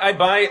 I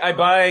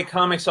buy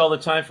comics all the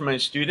time for my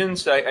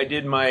students. I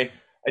did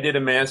a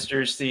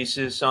master's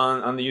thesis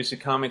on the use of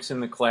comics in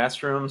the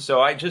classroom. So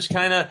I just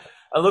I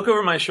look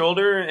over my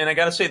shoulder, and I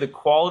got to say the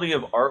quality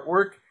of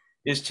artwork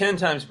is 10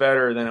 times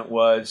better than it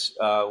was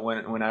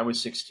when I was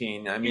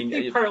 16. I mean,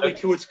 I think partly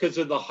too it's because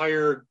of the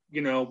higher.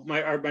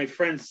 My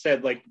friends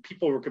said like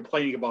people were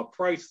complaining about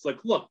price. It's like,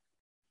 look,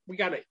 we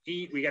got to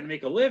eat, we got to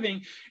make a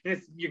living,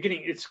 and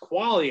it's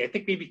quality. I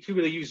think maybe too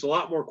they use a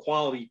lot more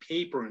quality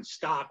paper and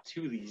stock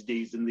too these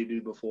days than they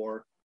did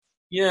before.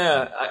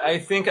 Yeah, I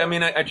think. I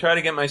mean, I try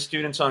to get my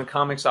students on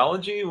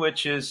Comixology,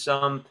 which is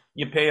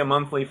you pay a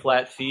monthly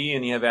flat fee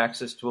and you have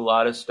access to a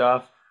lot of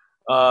stuff.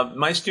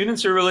 My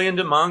students are really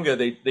into manga.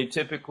 They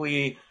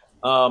typically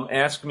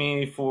ask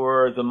me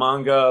for the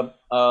manga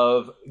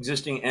of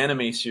existing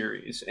anime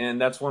series, and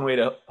that's one way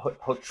to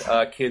hook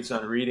kids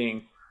on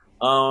reading.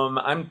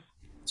 I'm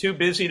too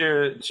busy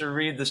to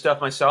read the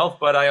stuff myself.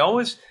 But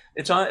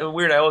it's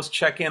weird. I always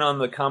check in on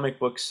the comic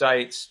book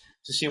sites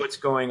to see what's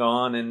going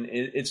on, and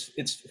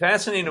it's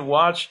fascinating to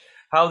watch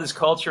how this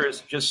culture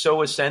is just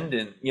so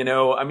ascendant.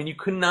 I mean, you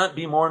could not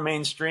be more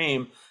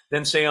mainstream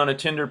than say on a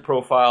Tinder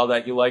profile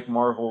that you like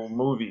Marvel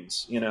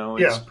movies.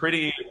 It's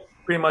pretty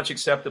much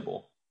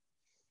acceptable.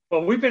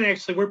 Well,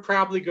 we're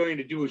probably going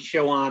to do a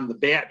show on the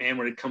Batman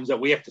when it comes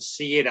out. We have to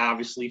see it,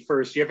 obviously,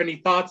 first. Do you have any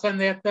thoughts on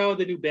that, though,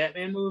 the new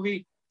Batman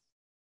movie?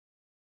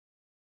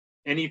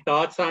 Any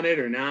thoughts on it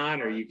or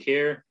not, or you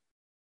care?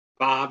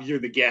 Bob, you're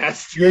the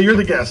guest. Yeah, you're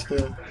the guest.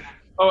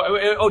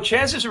 Oh,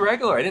 Chaz is a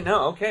regular. I didn't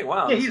know. Okay,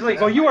 wow. Yeah, he's like,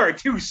 well, you are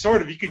too,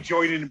 sort of. You could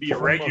join in and be a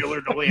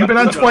regular. You've been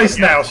on twice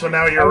now, so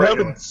now you're a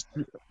regular.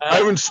 I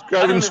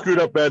haven't screwed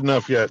up bad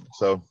enough yet,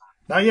 so.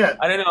 Not yet.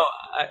 I don't know.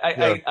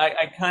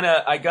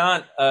 I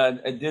got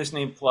a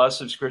Disney Plus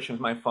subscription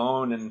with my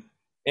phone, and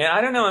I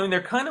don't know. I mean,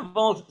 they're kind of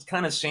all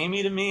kind of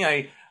samey to me.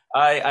 There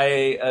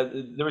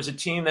was a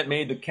team that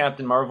made the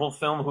Captain Marvel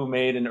film who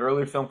made an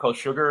earlier film called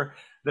Sugar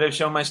that I've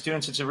shown my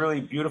students. It's a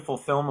really beautiful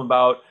film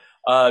about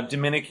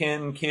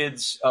Dominican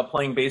kids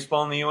playing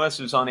baseball in the U.S.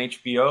 It was on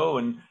HBO,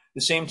 and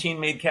the same team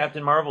made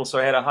Captain Marvel, so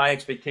I had a high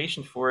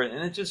expectation for it,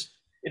 and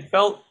it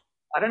felt.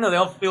 I don't know. They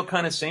all feel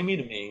kind of samey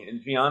to me, to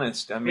be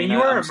honest. I mean,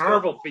 you are a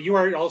Marvel fan. You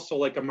are also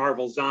like a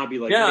Marvel zombie.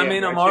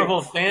 A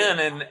Marvel fan,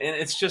 and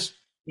it's just,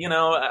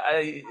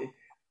 I'd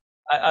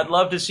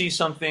love to see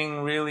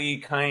something really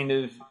kind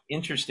of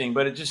interesting,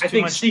 but it just. I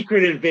think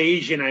Secret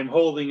Invasion. I'm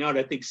holding out.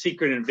 I think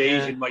Secret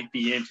Invasion might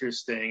be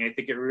interesting. I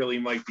think it really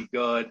might be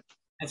good.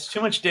 It's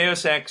too much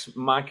Deus Ex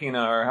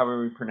Machina, or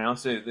however we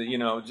pronounce it. You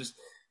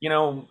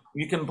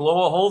can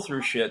blow a hole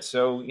through shit.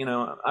 So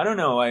I don't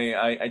know.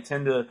 I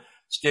tend to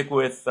stick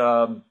with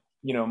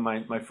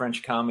my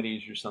French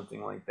comedies or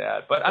something like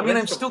that. But I mean,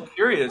 I'm still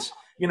curious.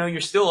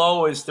 You're still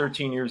always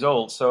 13 years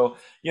old, so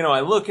I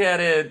look at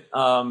it.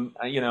 And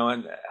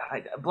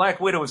Black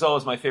Widow was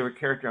always my favorite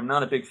character. I'm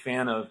not a big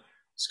fan of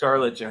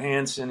Scarlett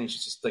Johansson.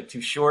 She's just like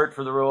too short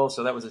for the role,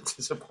 so that was a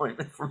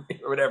disappointment for me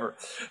or whatever.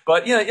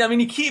 But I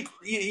mean, you keep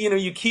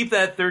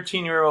that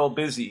 13-year-old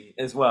busy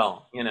as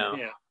well.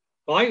 Yeah.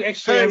 Well, I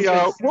actually.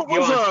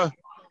 Hey,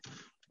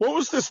 what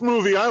was this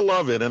movie? I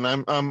love it, and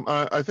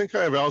I think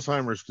I have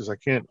Alzheimer's because I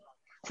can't.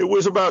 It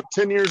was about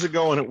 10 years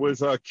ago, and it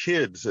was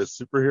kids as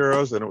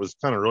superheroes, and it was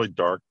kind of really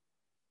dark.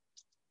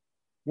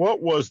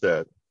 What was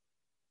that?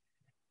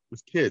 It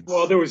was kids.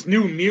 Well, there was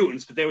New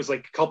Mutants, but that was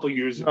like a couple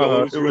years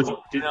ago.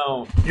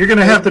 You're going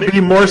to have to be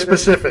more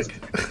specific.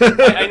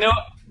 I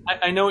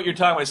know what you're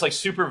talking about. It's like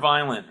super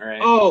violent,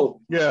 right?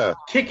 Oh, yeah.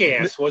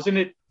 Kick-Ass, wasn't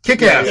it?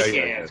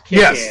 Kick-Ass.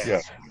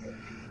 Yes.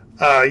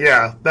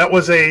 Yeah, that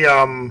was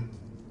a.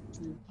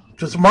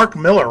 Just Mark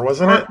Miller,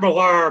 wasn't it?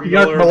 Mark Millar. He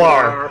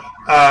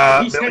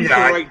tends to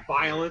write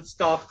violent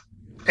stuff.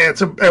 And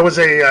it was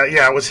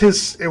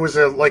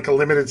a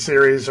limited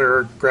series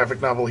or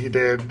graphic novel he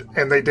did,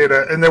 and they did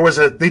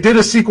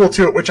a sequel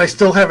to it, which I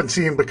still haven't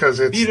seen because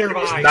it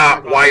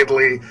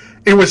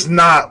was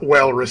not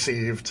well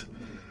received.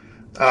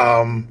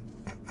 And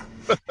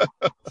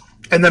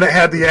then it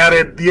had the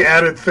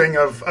added thing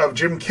of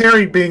Jim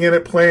Carrey being in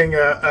it, playing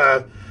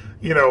a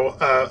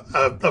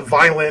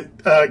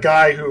violent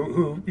guy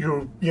who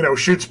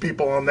shoots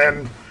people, and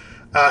then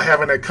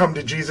having a come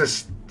to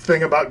Jesus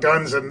thing about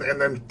guns, and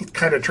then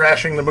kind of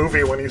trashing the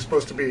movie when he's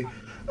supposed to be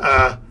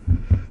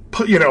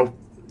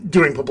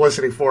doing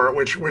publicity for it,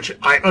 which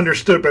I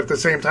understood, but at the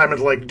same time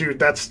it's like, dude,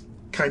 that's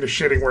kind of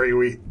shitting where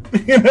you eat.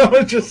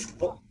 It just.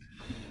 Well,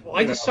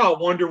 I just saw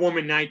Wonder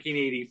Woman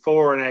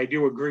 1984, and I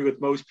do agree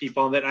with most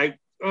people on that.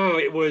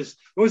 It was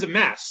a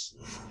mess.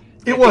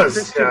 It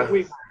was. Yeah.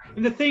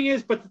 And the thing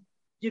is, but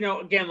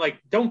again, like,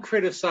 don't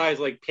criticize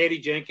like Patty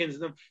Jenkins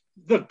and them.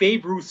 The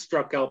Babe Ruth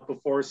struck out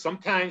before.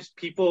 Sometimes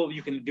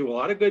you can do a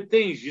lot of good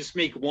things. You just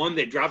make one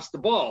that drops the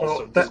ball. Well,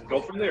 so just go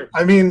from there.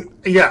 I mean,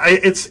 yeah,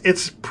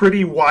 it's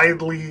pretty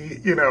widely,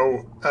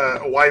 known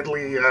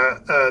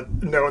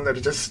that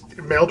it just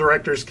male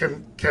directors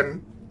can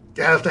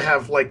have to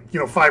have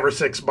 5 or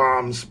 6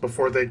 bombs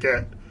before they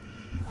get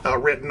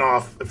written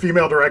off.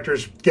 Female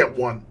directors get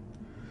one,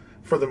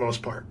 for the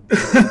most part.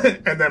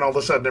 And then all of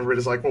a sudden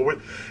everybody's like, well,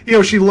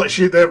 she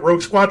that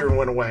Rogue Squadron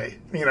went away,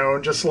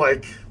 and just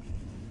like,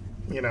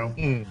 you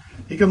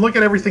can look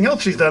at everything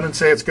else she's done and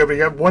say it's good, but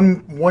you have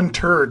one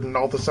turd and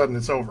all of a sudden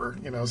it's over,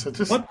 so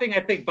just. One thing I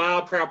think,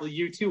 Bob, probably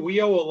you too,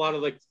 we owe a lot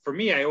of, for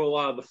me, I owe a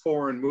lot of the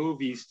foreign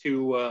movies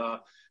to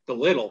the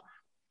Little,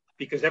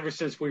 because ever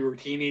since we were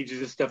teenagers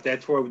and stuff,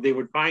 that's where they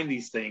would find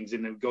these things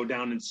and then go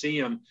down and see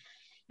them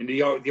in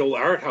the old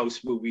art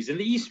house movies, and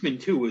the Eastman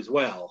too as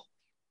well.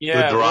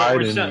 Yeah,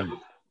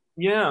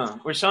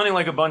 we're sounding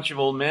like a bunch of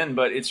old men,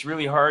 but it's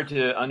really hard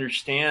to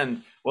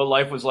understand what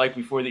life was like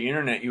before the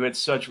internet. You had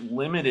such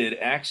limited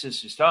access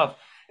to stuff.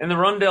 And the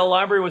Rundell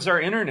Library was our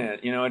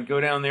internet. I'd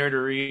go down there to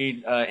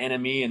read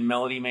NME and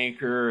Melody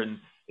Maker and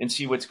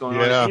see what's going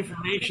on. The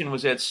information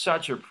was at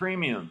such a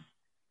premium.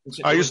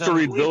 I used to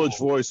read Village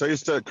Voice. I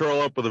used to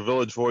curl up with a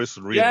Village Voice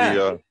and read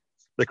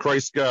the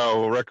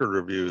Christgau record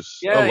reviews.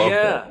 Yeah, I loved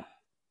that.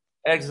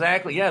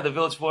 Exactly. Yeah, the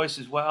Village Voice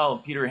as well.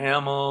 Peter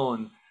Hamill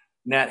and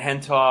Nat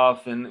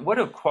Hentoff, and what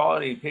a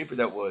quality paper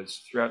that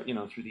was throughout,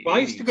 through the Well, I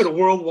used to go to 80s.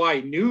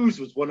 Worldwide News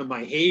was one of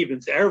my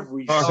havens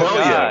every Oh, summer. hell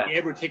yeah. I'd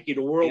ever take you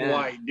to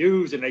Worldwide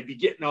News, and I'd be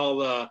getting all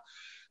the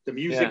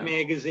music Yeah.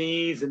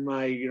 magazines and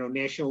my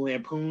National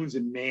Lampoons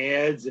and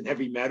Mads and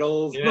Heavy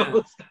Metals and all Yeah.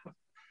 this stuff.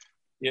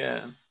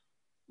 Yeah.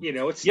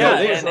 It's still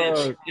Yeah,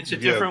 there. and it's a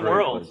different great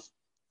world. place.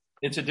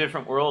 It's a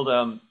different world.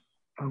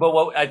 But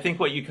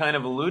what you kind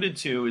of alluded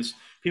to is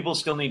people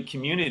still need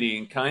community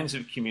and kinds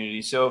of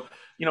community. So,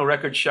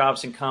 record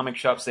shops and comic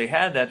shops, they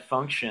had that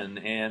function.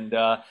 And,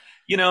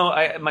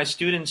 my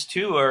students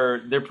too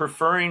they're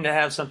preferring to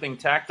have something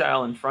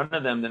tactile in front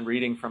of them than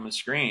reading from a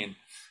screen,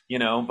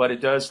 but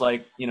it does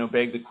beg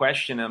the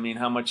question. I mean,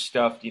 how much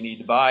stuff do you need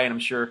to buy? And I'm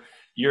sure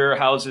your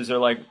houses are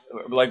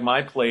like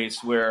my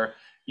place where,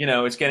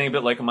 it's getting a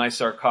bit like my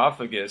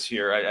sarcophagus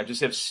here. I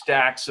just have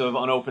stacks of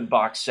unopened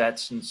box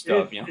sets and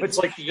stuff. It's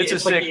like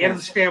the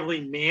Addams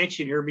Family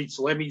mansion here meets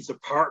Lemmy's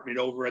apartment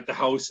over at the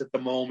house at the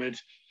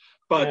moment.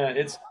 But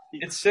yeah,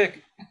 it's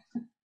sick.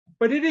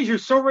 But it is. You're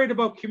so right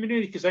about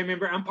community, because I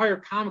remember Empire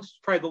Comics was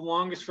probably the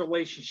longest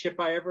relationship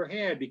I ever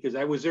had, because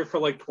I was there for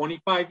like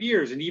 25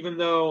 years. And even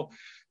though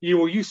you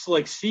were used to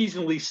like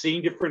seasonally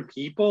seeing different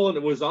people, and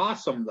it was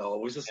awesome though.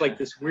 It was just like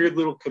this weird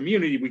little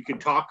community. We could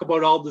talk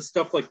about all the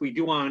stuff like we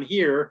do on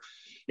here.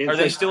 And are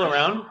they still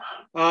around?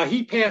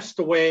 He passed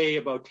away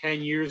about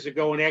 10 years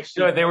ago, and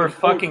actually they were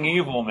fucking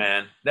evil,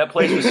 man. That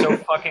place was so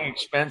fucking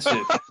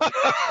expensive.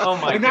 Oh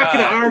my god! I'm not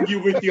going to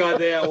argue with you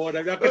on that one.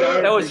 I'm not going to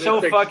argue. That was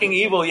so fucking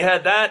evil. You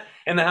had that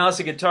in the House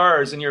of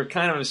Guitars, and you're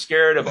kind of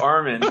scared of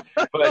Armin,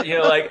 but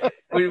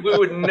we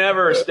would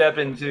never step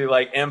into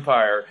like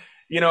Empire.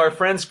 Our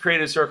friends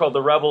created a circle called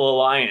the Rebel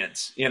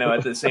Alliance.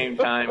 At the same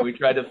time, we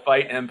tried to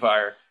fight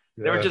Empire.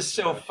 They were just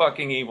so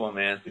fucking evil,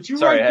 man.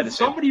 Sorry, I had to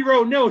somebody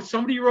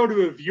wrote a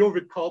review of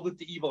it, called it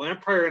the Evil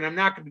Empire, and I'm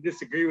not going to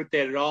disagree with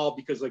that at all,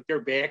 because like their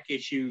back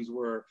issues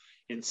were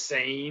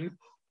insane.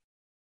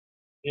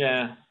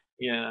 Yeah.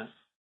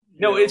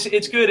 No,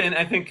 it's good, and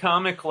I think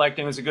comic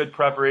collecting was a good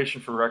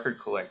preparation for record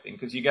collecting,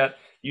 because you got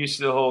used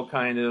to the whole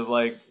kind of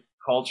like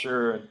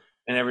culture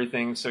and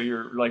everything, so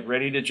you're like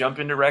ready to jump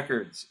into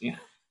records.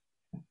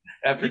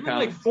 After even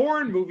comics. Like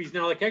foreign movies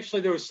now, like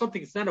actually there was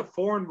something, it's not a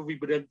foreign movie,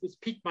 but it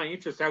just piqued my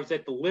interest. I was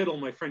at the Little,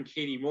 my friend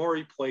Katie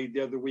Morey played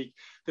the other week.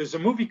 There's a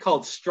movie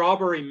called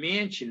Strawberry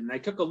Mansion, and I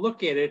took a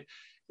look at it.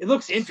 It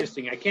looks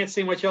interesting. I can't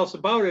say much else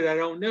about it. I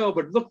don't know,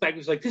 but it looked like, it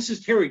was like, this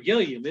is Terry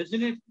Gilliam,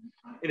 isn't it?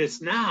 And it's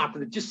not,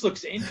 but it just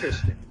looks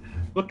interesting.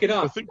 Look it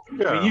up.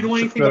 You know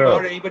anything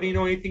about it? Anybody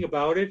know anything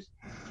about it?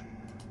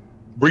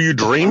 Were you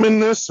dreaming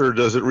this, or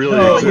does it really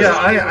exist? Yeah,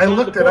 I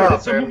looked it up.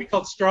 It's a movie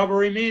called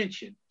Strawberry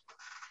Mansion.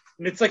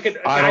 And it's like a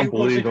guy who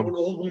goes into an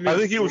old woman. I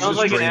think he was sounds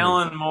just like dreaming. an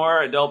Alan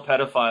Moore adult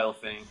pedophile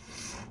thing.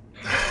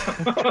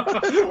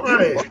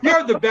 Right. You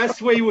have the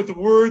best way with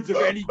words of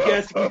any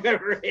guest we've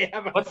ever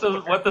had. What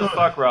the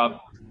fuck, Rob?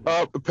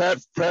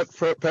 Pat's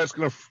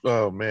gonna.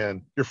 Oh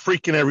man, you're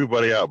freaking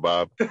everybody out,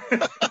 Bob.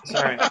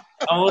 Sorry, I'm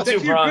a little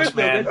too Bronx,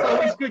 man. That's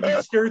always good.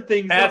 You stir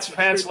things up.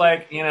 Pat's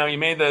like,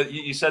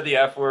 you said the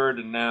F word,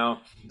 and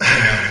now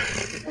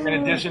we're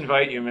gonna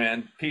disinvite you,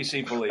 man.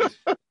 PC police.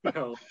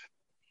 No.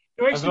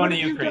 Actually, going to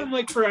Ukraine.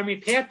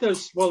 Done, Pat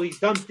does, well, he's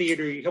done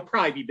theater. He'll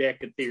probably be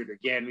back in theater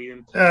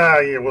again.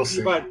 Yeah, we'll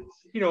see. But,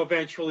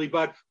 eventually.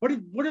 But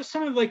what are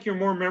some of like your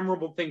more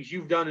memorable things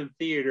you've done in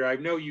theater? I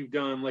know you've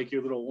done like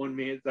your little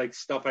one-man like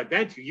stuff I've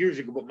been to years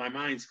ago, but my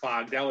mind's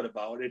fogged out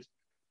about it.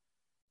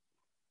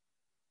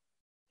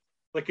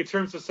 Like in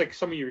terms of like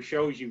some of your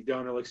shows you've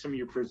done, or like some of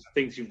your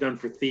things you've done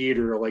for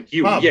theater, or like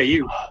you. Bob. Yeah,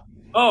 you.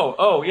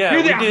 Oh, yeah.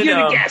 You're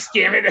the guest,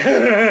 damn it.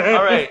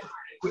 All right.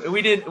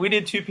 We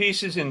did two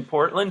pieces in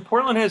Portland.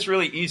 Portland has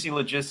really easy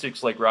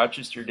logistics like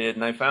Rochester did,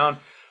 and I found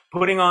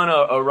putting on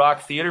a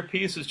rock theater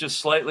piece is just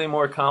slightly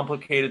more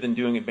complicated than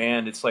doing a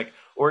band. It's like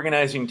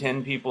organizing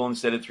 10 people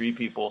instead of 3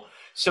 people.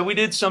 So we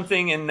did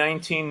something in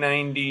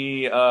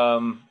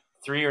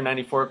 1993 or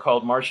 94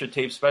 called Marcia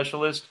Tape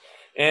Specialist,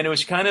 and it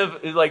was kind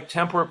of like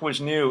temp work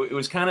was new. It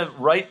was kind of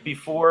right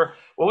before,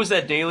 what was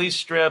that daily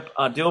strip?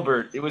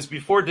 Dilbert. It was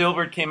before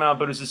Dilbert came out,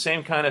 but it was the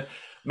same kind of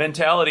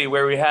mentality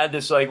where we had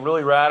this like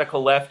really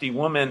radical lefty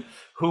woman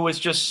who was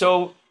just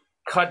so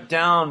cut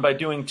down by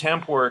doing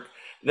temp work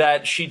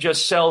that she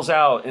just sells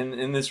out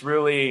in this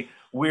really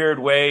weird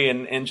way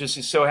and just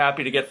is so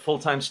happy to get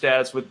full-time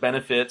status with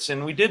benefits.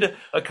 And we did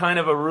a kind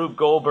of a Rube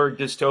Goldberg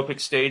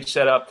dystopic stage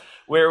setup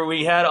where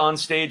we had on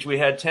stage, we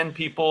had 10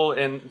 people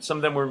and some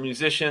of them were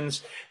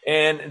musicians,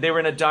 and they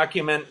were in a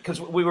document because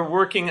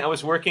I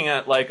was working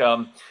at like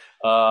a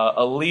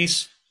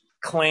lease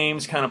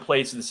claims kind of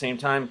place at the same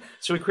time.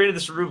 So we created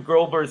this Rube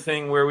Goldberg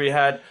thing where we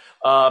had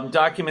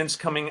documents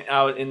coming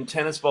out in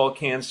tennis ball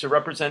cans to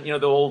represent,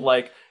 the old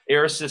like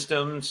air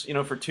systems,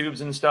 for tubes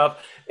and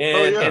stuff.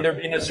 And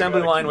there'd be an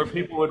assembly line where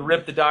people would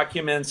rip the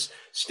documents,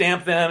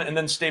 stamp them, and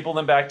then staple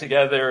them back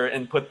together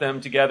and put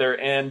them together.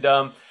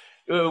 And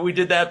we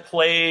did that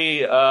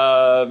play,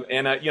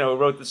 and I,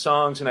 wrote the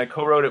songs, and I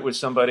co-wrote it with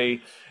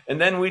somebody. And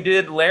then we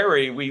did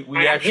Larry. We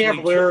actually have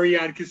Larry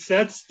on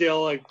cassette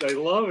still. I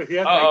love it.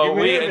 Yeah,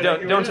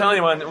 don't tell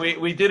anyone.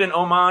 We did an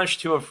homage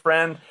to a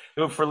friend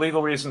who, for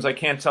legal reasons, I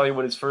can't tell you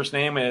what his first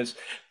name is.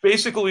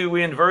 Basically,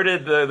 we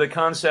inverted the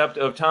concept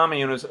of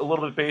Tommy, and it was a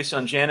little bit based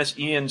on Janice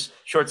Ian's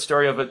short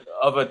story of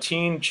a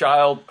teen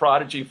child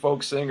prodigy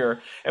folk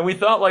singer. And we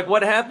thought, like,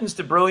 what happens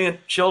to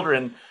brilliant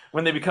children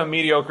when they become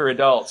mediocre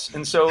adults?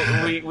 And so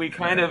we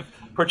kind of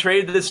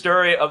portrayed this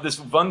story of this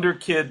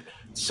wunderkid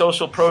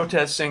social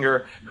protest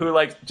singer who,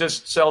 like,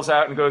 just sells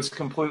out and goes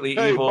completely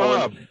evil.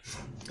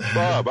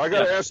 Bob, I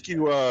got to ask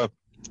you, and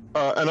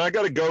I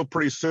got to go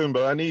pretty soon,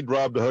 but I need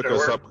Rob to hook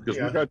us up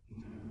because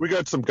we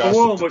got some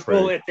gossip.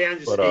 We'll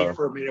advance the state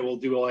for a minute. We'll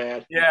do all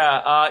that.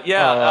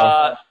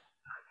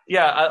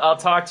 I'll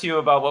talk to you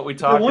about what we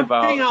talked about.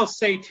 One thing I'll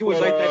say too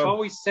is, like I've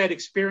always said,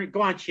 experience.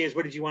 Go on, Chaz.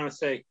 What did you want to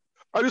say?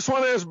 I just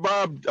want to ask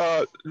Bob.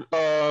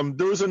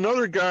 There was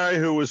another guy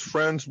who was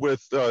friends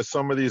with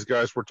some of these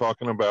guys we're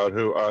talking about.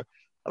 Who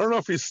I don't know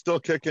if he's still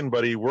kicking,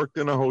 but he worked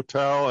in a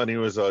hotel and he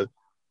was a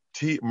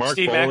Mark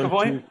Steve Boland.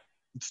 McAvoy.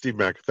 Steve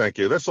Mac. Thank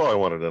you. That's all I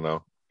wanted to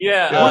know.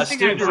 Yeah.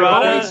 Steve I've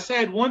always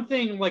said one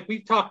thing. Like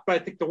we've talked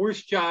about, I think the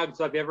worst jobs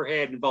I've ever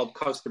had involved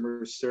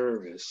customer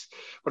service.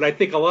 But I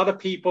think a lot of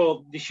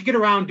people, they should get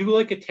around, do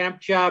like a temp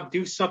job,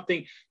 do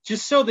something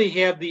just so they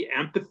have the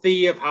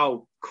empathy of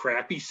how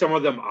crappy some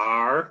of them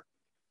are.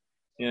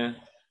 Yeah.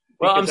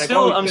 Well,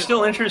 I'm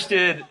still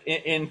interested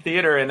in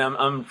theater, and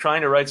I'm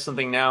trying to write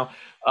something now.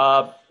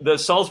 The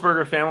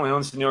Sulzberger family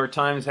owns the New York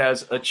Times,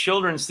 has a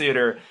children's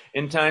theater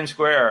in Times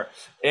Square,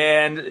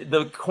 and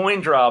the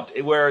coin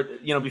dropped where,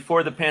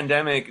 before the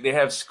pandemic, they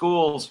have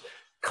schools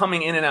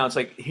coming in and out. It's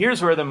like,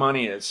 here's where the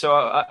money is. So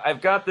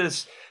I've got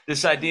this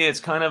idea.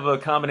 It's kind of a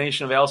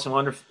combination of Alice in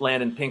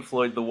Wonderland and Pink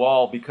Floyd The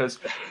Wall, because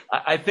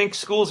I think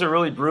schools are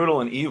really brutal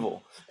and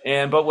evil.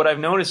 But what I've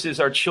noticed is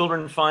our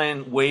children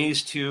find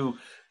ways to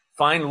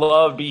find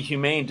love, be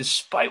humane,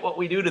 despite what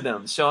we do to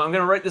them. So I'm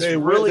going to write this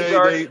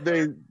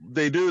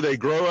They do. They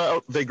grow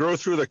out. They grow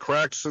through the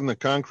cracks in the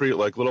concrete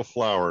like little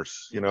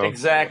flowers.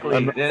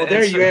 Exactly. Well,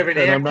 there you have an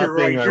actor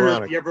right here.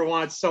 If you ever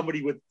want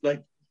somebody with,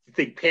 like, you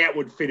think Pat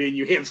would fit in,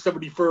 you have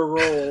somebody for a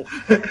role.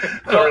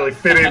 Don't really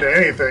fit into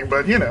anything,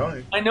 but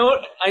I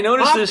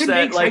noticed this.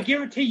 I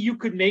guarantee you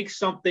could make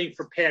something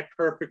for Pat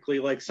perfectly,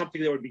 like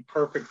something that would be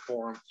perfect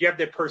for him. You have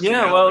that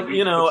personality.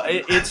 Yeah.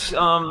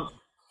 Well,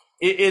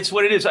 it's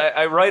what it is.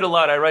 I write a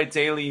lot. I write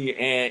daily,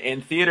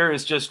 and theater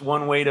is just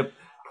one way to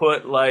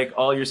put, like,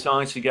 all your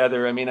songs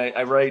together. I mean,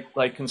 I write,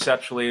 like,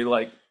 conceptually,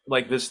 like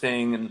this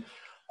thing, and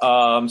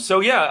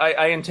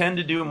I intend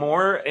to do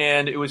more.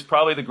 And it was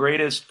probably the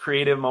greatest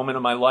creative moment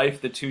of my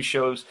life. The two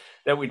shows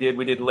that we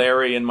did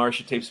Larry and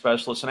Marcia Tape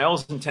Specialist, and I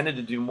always intended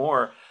to do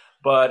more.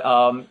 But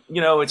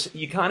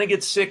you kind of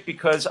get sick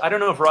because I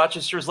don't know if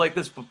Rochester's like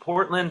this, but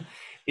Portland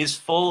is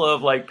full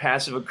of, like,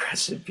 passive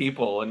aggressive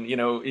people, and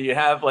you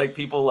have, like,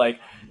 people, like,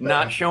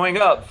 not showing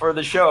up for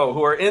the show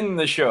who are in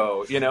the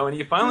show, and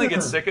you finally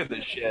get sick of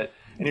this shit,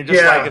 and you're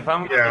just like, if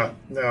I'm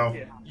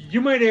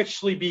you might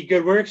actually be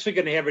good. We're actually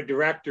going to have a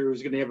director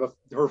who's going to have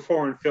her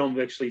foreign film,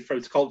 it's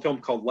called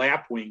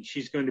Lapwing.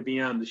 She's going to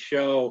be on the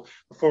show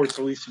before it's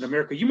released in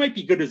America. You might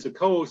be good as a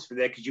co-host for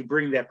that because you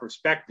bring that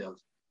perspective.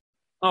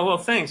 Oh, well,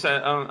 thanks.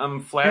 I'm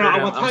flattered.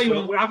 I'll tell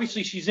you,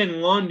 obviously she's in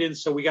London,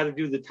 so we got to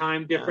do the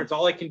time difference.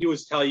 All I can do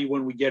is tell you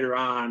when we get her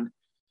on.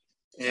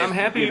 And, I'm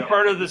happy to be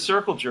part of the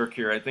circle jerk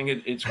here. I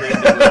think it's great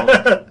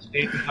that we'll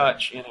stay in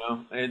touch,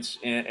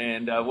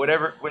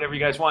 whatever you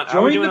guys want.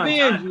 Join the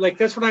band. Like,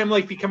 that's what I'm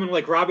like, becoming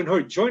like Robin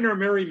Hood. Join our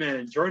merry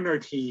men. Join our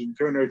team.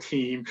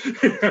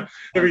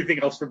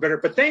 Everything else for better.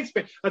 But thanks,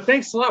 man.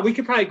 Thanks a lot. We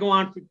could probably go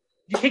on.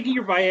 You taking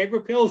your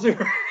Viagra pills? I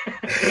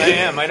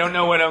am. I don't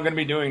know what I'm going to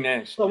be doing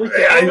next. Well,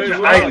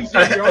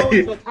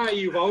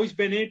 you've always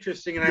been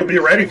interesting, and you'll be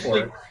ready for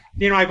it.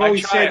 I've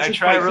always said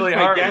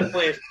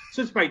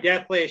since my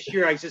death last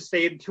year, I just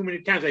stayed too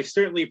many times. I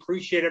certainly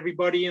appreciate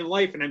everybody in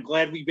life, and I'm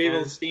glad we've been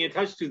able to stay in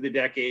touch through the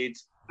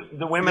decades.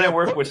 The women I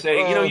work with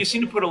say, you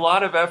seem to put a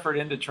lot of effort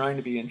into trying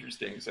to be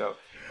interesting. So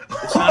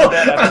it's not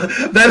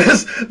that.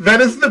 That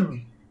is the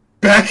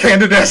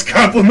backhanded ass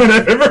compliment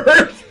I've ever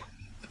heard.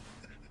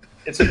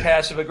 It's a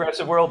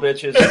passive-aggressive world,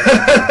 bitches.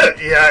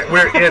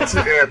 It's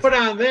but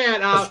on that,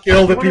 a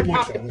skill that people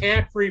talk to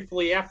Pat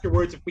briefly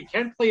afterwards. If we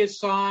can play a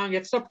song,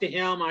 it's up to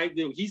him.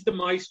 He's the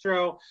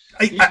maestro.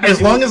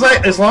 As long as I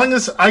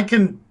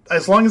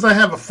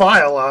have a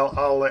file,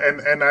 I'll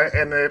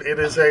it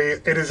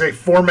is a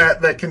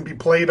format that can be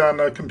played on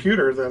a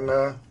computer. Then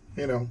I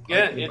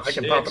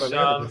can pop it on the end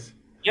of this.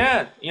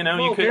 Yeah, you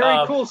could.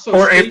 Very cool. So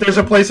or if there's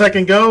a place I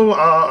can go,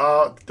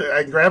 I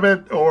can grab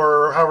it,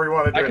 or however you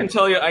want to do it.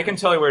 I can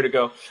tell you where to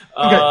go.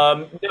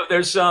 Okay.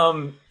 There's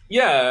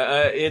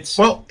it's.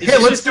 Well,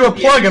 let's do a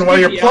plug, and while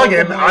you're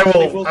plugging, I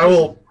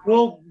will.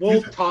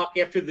 We'll talk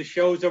after the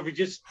show's over.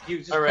 Just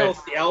tell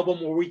us the album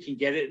where we can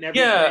get it and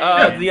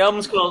everything. The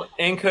album's called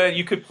Enka.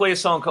 You could play a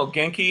song called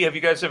Genki. Have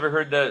you guys ever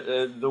heard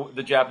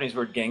the Japanese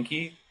word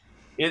Genki?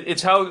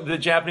 It's how the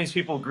Japanese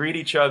people greet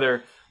each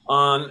other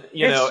on, every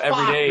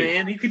Spock, day.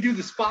 Man, you could do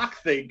the Spock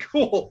thing.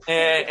 Cool.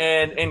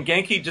 And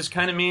Genki just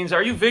kind of means,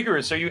 are you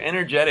vigorous? Are you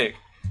energetic?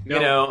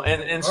 No.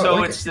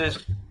 So it's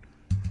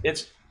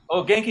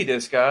Genki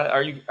desu ka?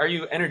 Are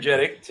you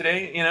energetic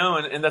today?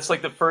 And that's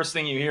like the first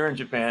thing you hear in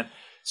Japan.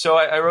 So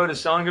I wrote a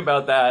song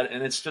about that,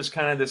 and it's just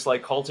kind of this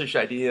like cultish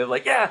idea of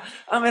like, yeah,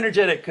 I'm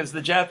energetic, because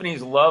the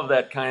Japanese love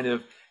that kind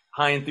of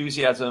high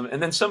enthusiasm.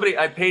 And then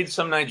I paid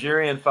some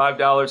Nigerian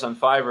 $5 on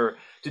Fiverr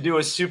to do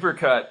a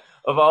supercut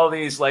of all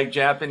these like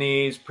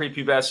Japanese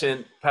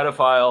prepubescent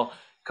pedophile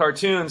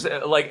cartoons,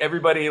 like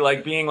everybody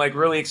like being like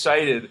really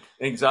excited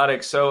and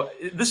exotic. So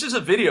this is a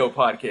video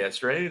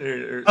podcast, right?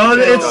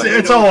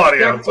 It's all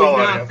audio. It's all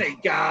audio.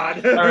 Thank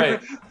God. All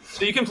right.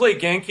 So you can play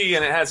Genki,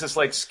 and it has this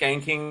like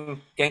Genki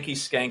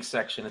skank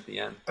section at the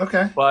end.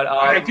 Okay. But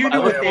I do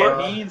know what that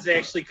means,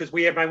 actually, because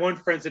we have my one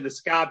friend's in the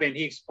ska band.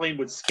 He explained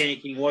what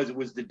skanking was. It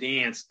was the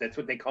dance. That's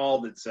what they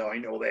called it. So I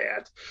know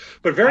that.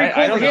 But very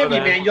cool to have you,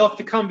 man. You'll have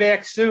to come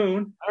back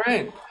soon. All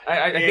right.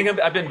 I think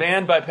I've been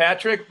banned by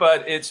Patrick,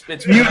 but it's.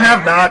 You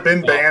have not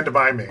been banned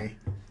by me.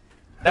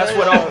 That's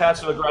what all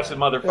passive aggressive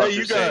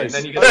motherfuckers say. And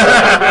then you get.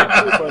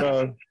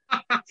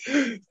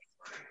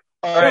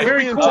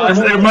 Very cool.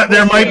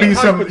 There might be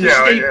some.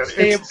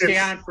 Stay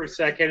on for a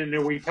second, and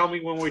then tell me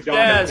when we're done.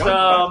 Chaz,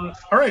 all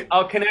right.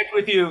 I'll connect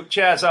with you,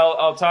 Chaz.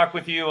 I'll talk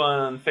with you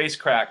on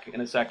FaceCrack in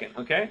a second.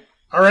 Okay.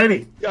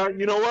 Alrighty. Yeah,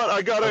 you know what?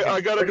 I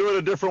gotta do it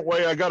a different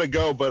way. I gotta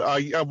go,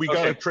 but we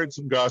gotta trade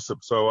some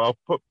gossip. So I'll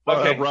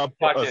have Rob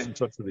put us in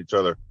touch with each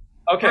other.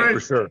 Okay, for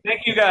sure.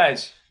 Thank you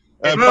guys.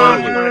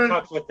 Absolutely. You want to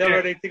talk with them or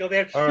anything like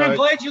that? I'm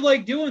glad you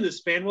like doing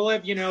this, man. We'll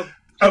have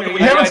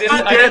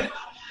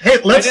Hey,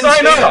 let's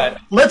sign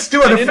off. Let's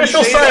do an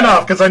official sign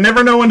off, because I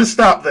never know when to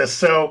stop this.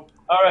 So.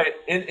 All right.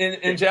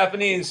 In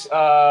Japanese,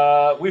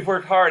 we've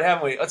worked hard,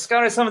 haven't we? Let's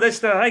go to some of this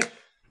stuff. Hey.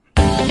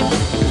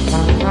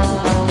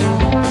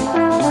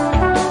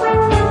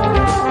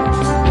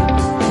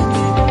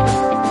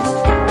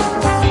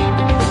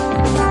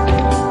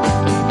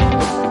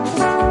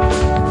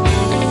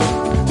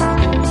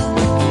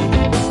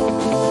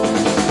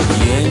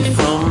 Yanked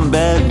from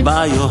bed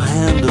by your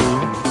handle.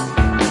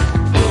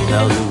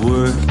 How's it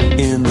work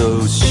in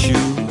those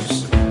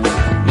shoes?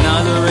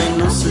 Neither ain't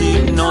no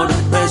sleep nor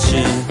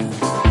depression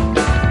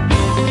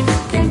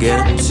can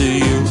get to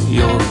you.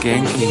 You're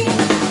Genki,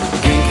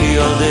 Genki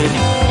all day.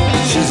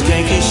 She's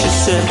Genki, she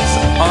says.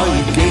 Are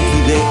you Genki?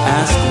 They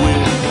ask. We're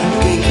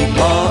Genki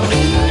all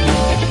in.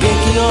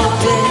 Genki all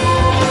day.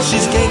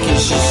 She's Genki,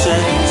 she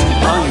says.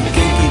 Are you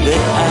Genki? They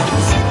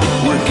ask.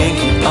 We're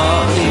Genki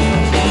all in.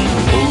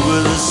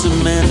 Over the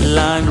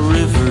cement-lined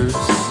rivers,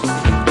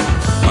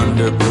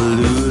 under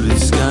polluted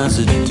skies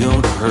that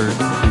don't hurt,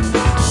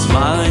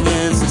 smiling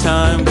as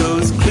time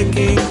goes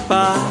clicking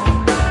by.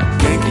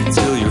 Genki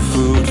till you're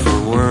food for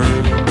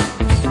worms.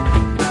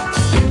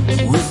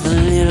 With a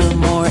little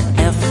more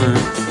effort,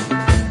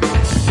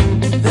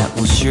 that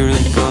will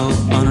surely go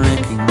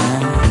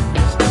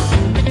unrecognized.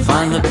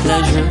 Find the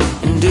pleasure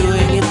in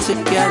doing it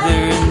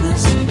together in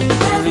this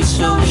very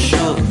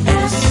social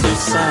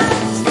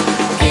exercise.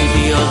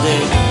 Genki all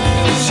day,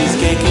 she's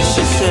Genki,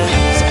 she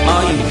says.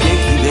 Are you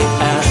Genki? They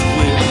ask.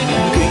 We're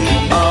Genki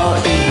all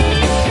in.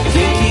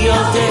 Genki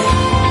all day,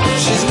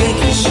 she's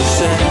Genki, she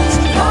says.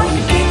 Are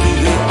you Genki?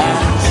 They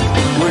ask.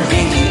 We're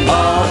Genki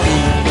all in.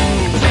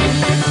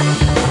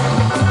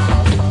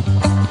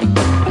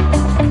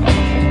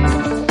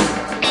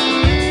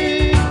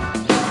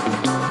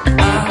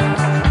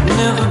 I've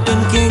never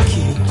been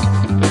Genki.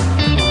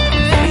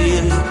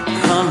 Feel it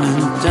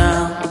coming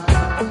down.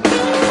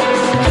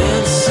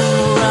 Dancing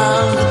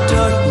around the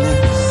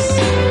darkness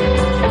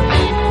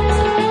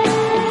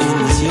in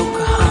this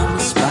Yokohama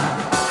spot.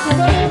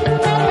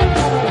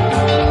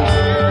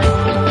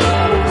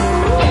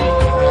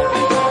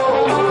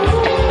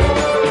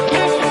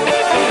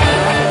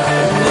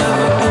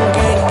 Never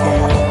been Genki.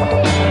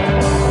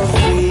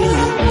 Feel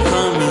it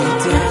coming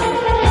down.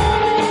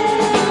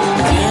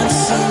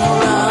 Dancing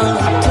around the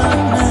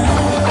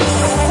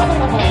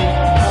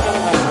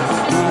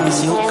darkness in this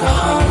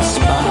Yokohama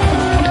spot.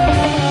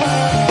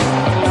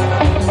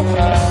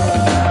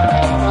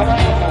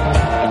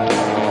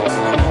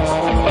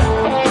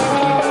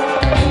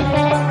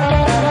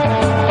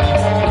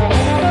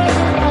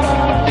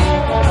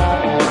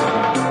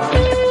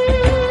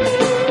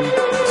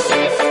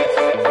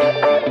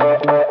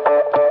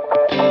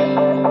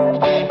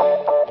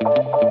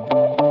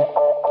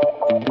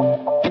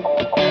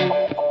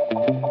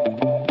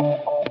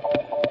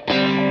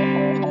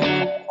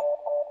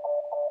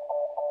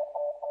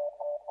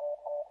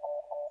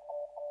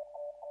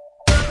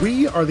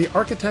 We are the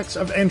Architects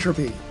of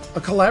Entropy, a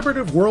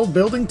collaborative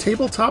world-building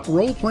tabletop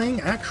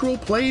role-playing actual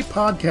play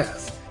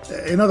podcast.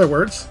 In other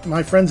words,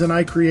 my friends and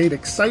I create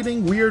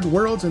exciting, weird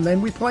worlds and then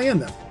we play in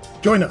them.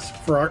 Join us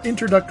for our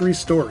introductory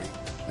story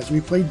as we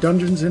play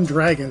Dungeons &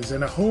 Dragons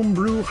in a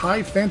homebrew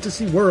high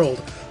fantasy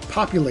world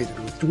populated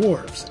with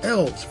dwarves,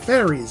 elves,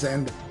 fairies,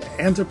 and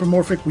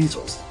anthropomorphic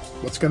weasels.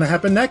 What's going to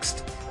happen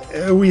next?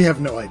 We have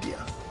no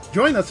idea.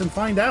 Join us and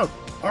find out.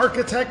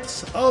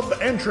 Architects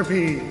of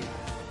Entropy.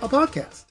 a podcast.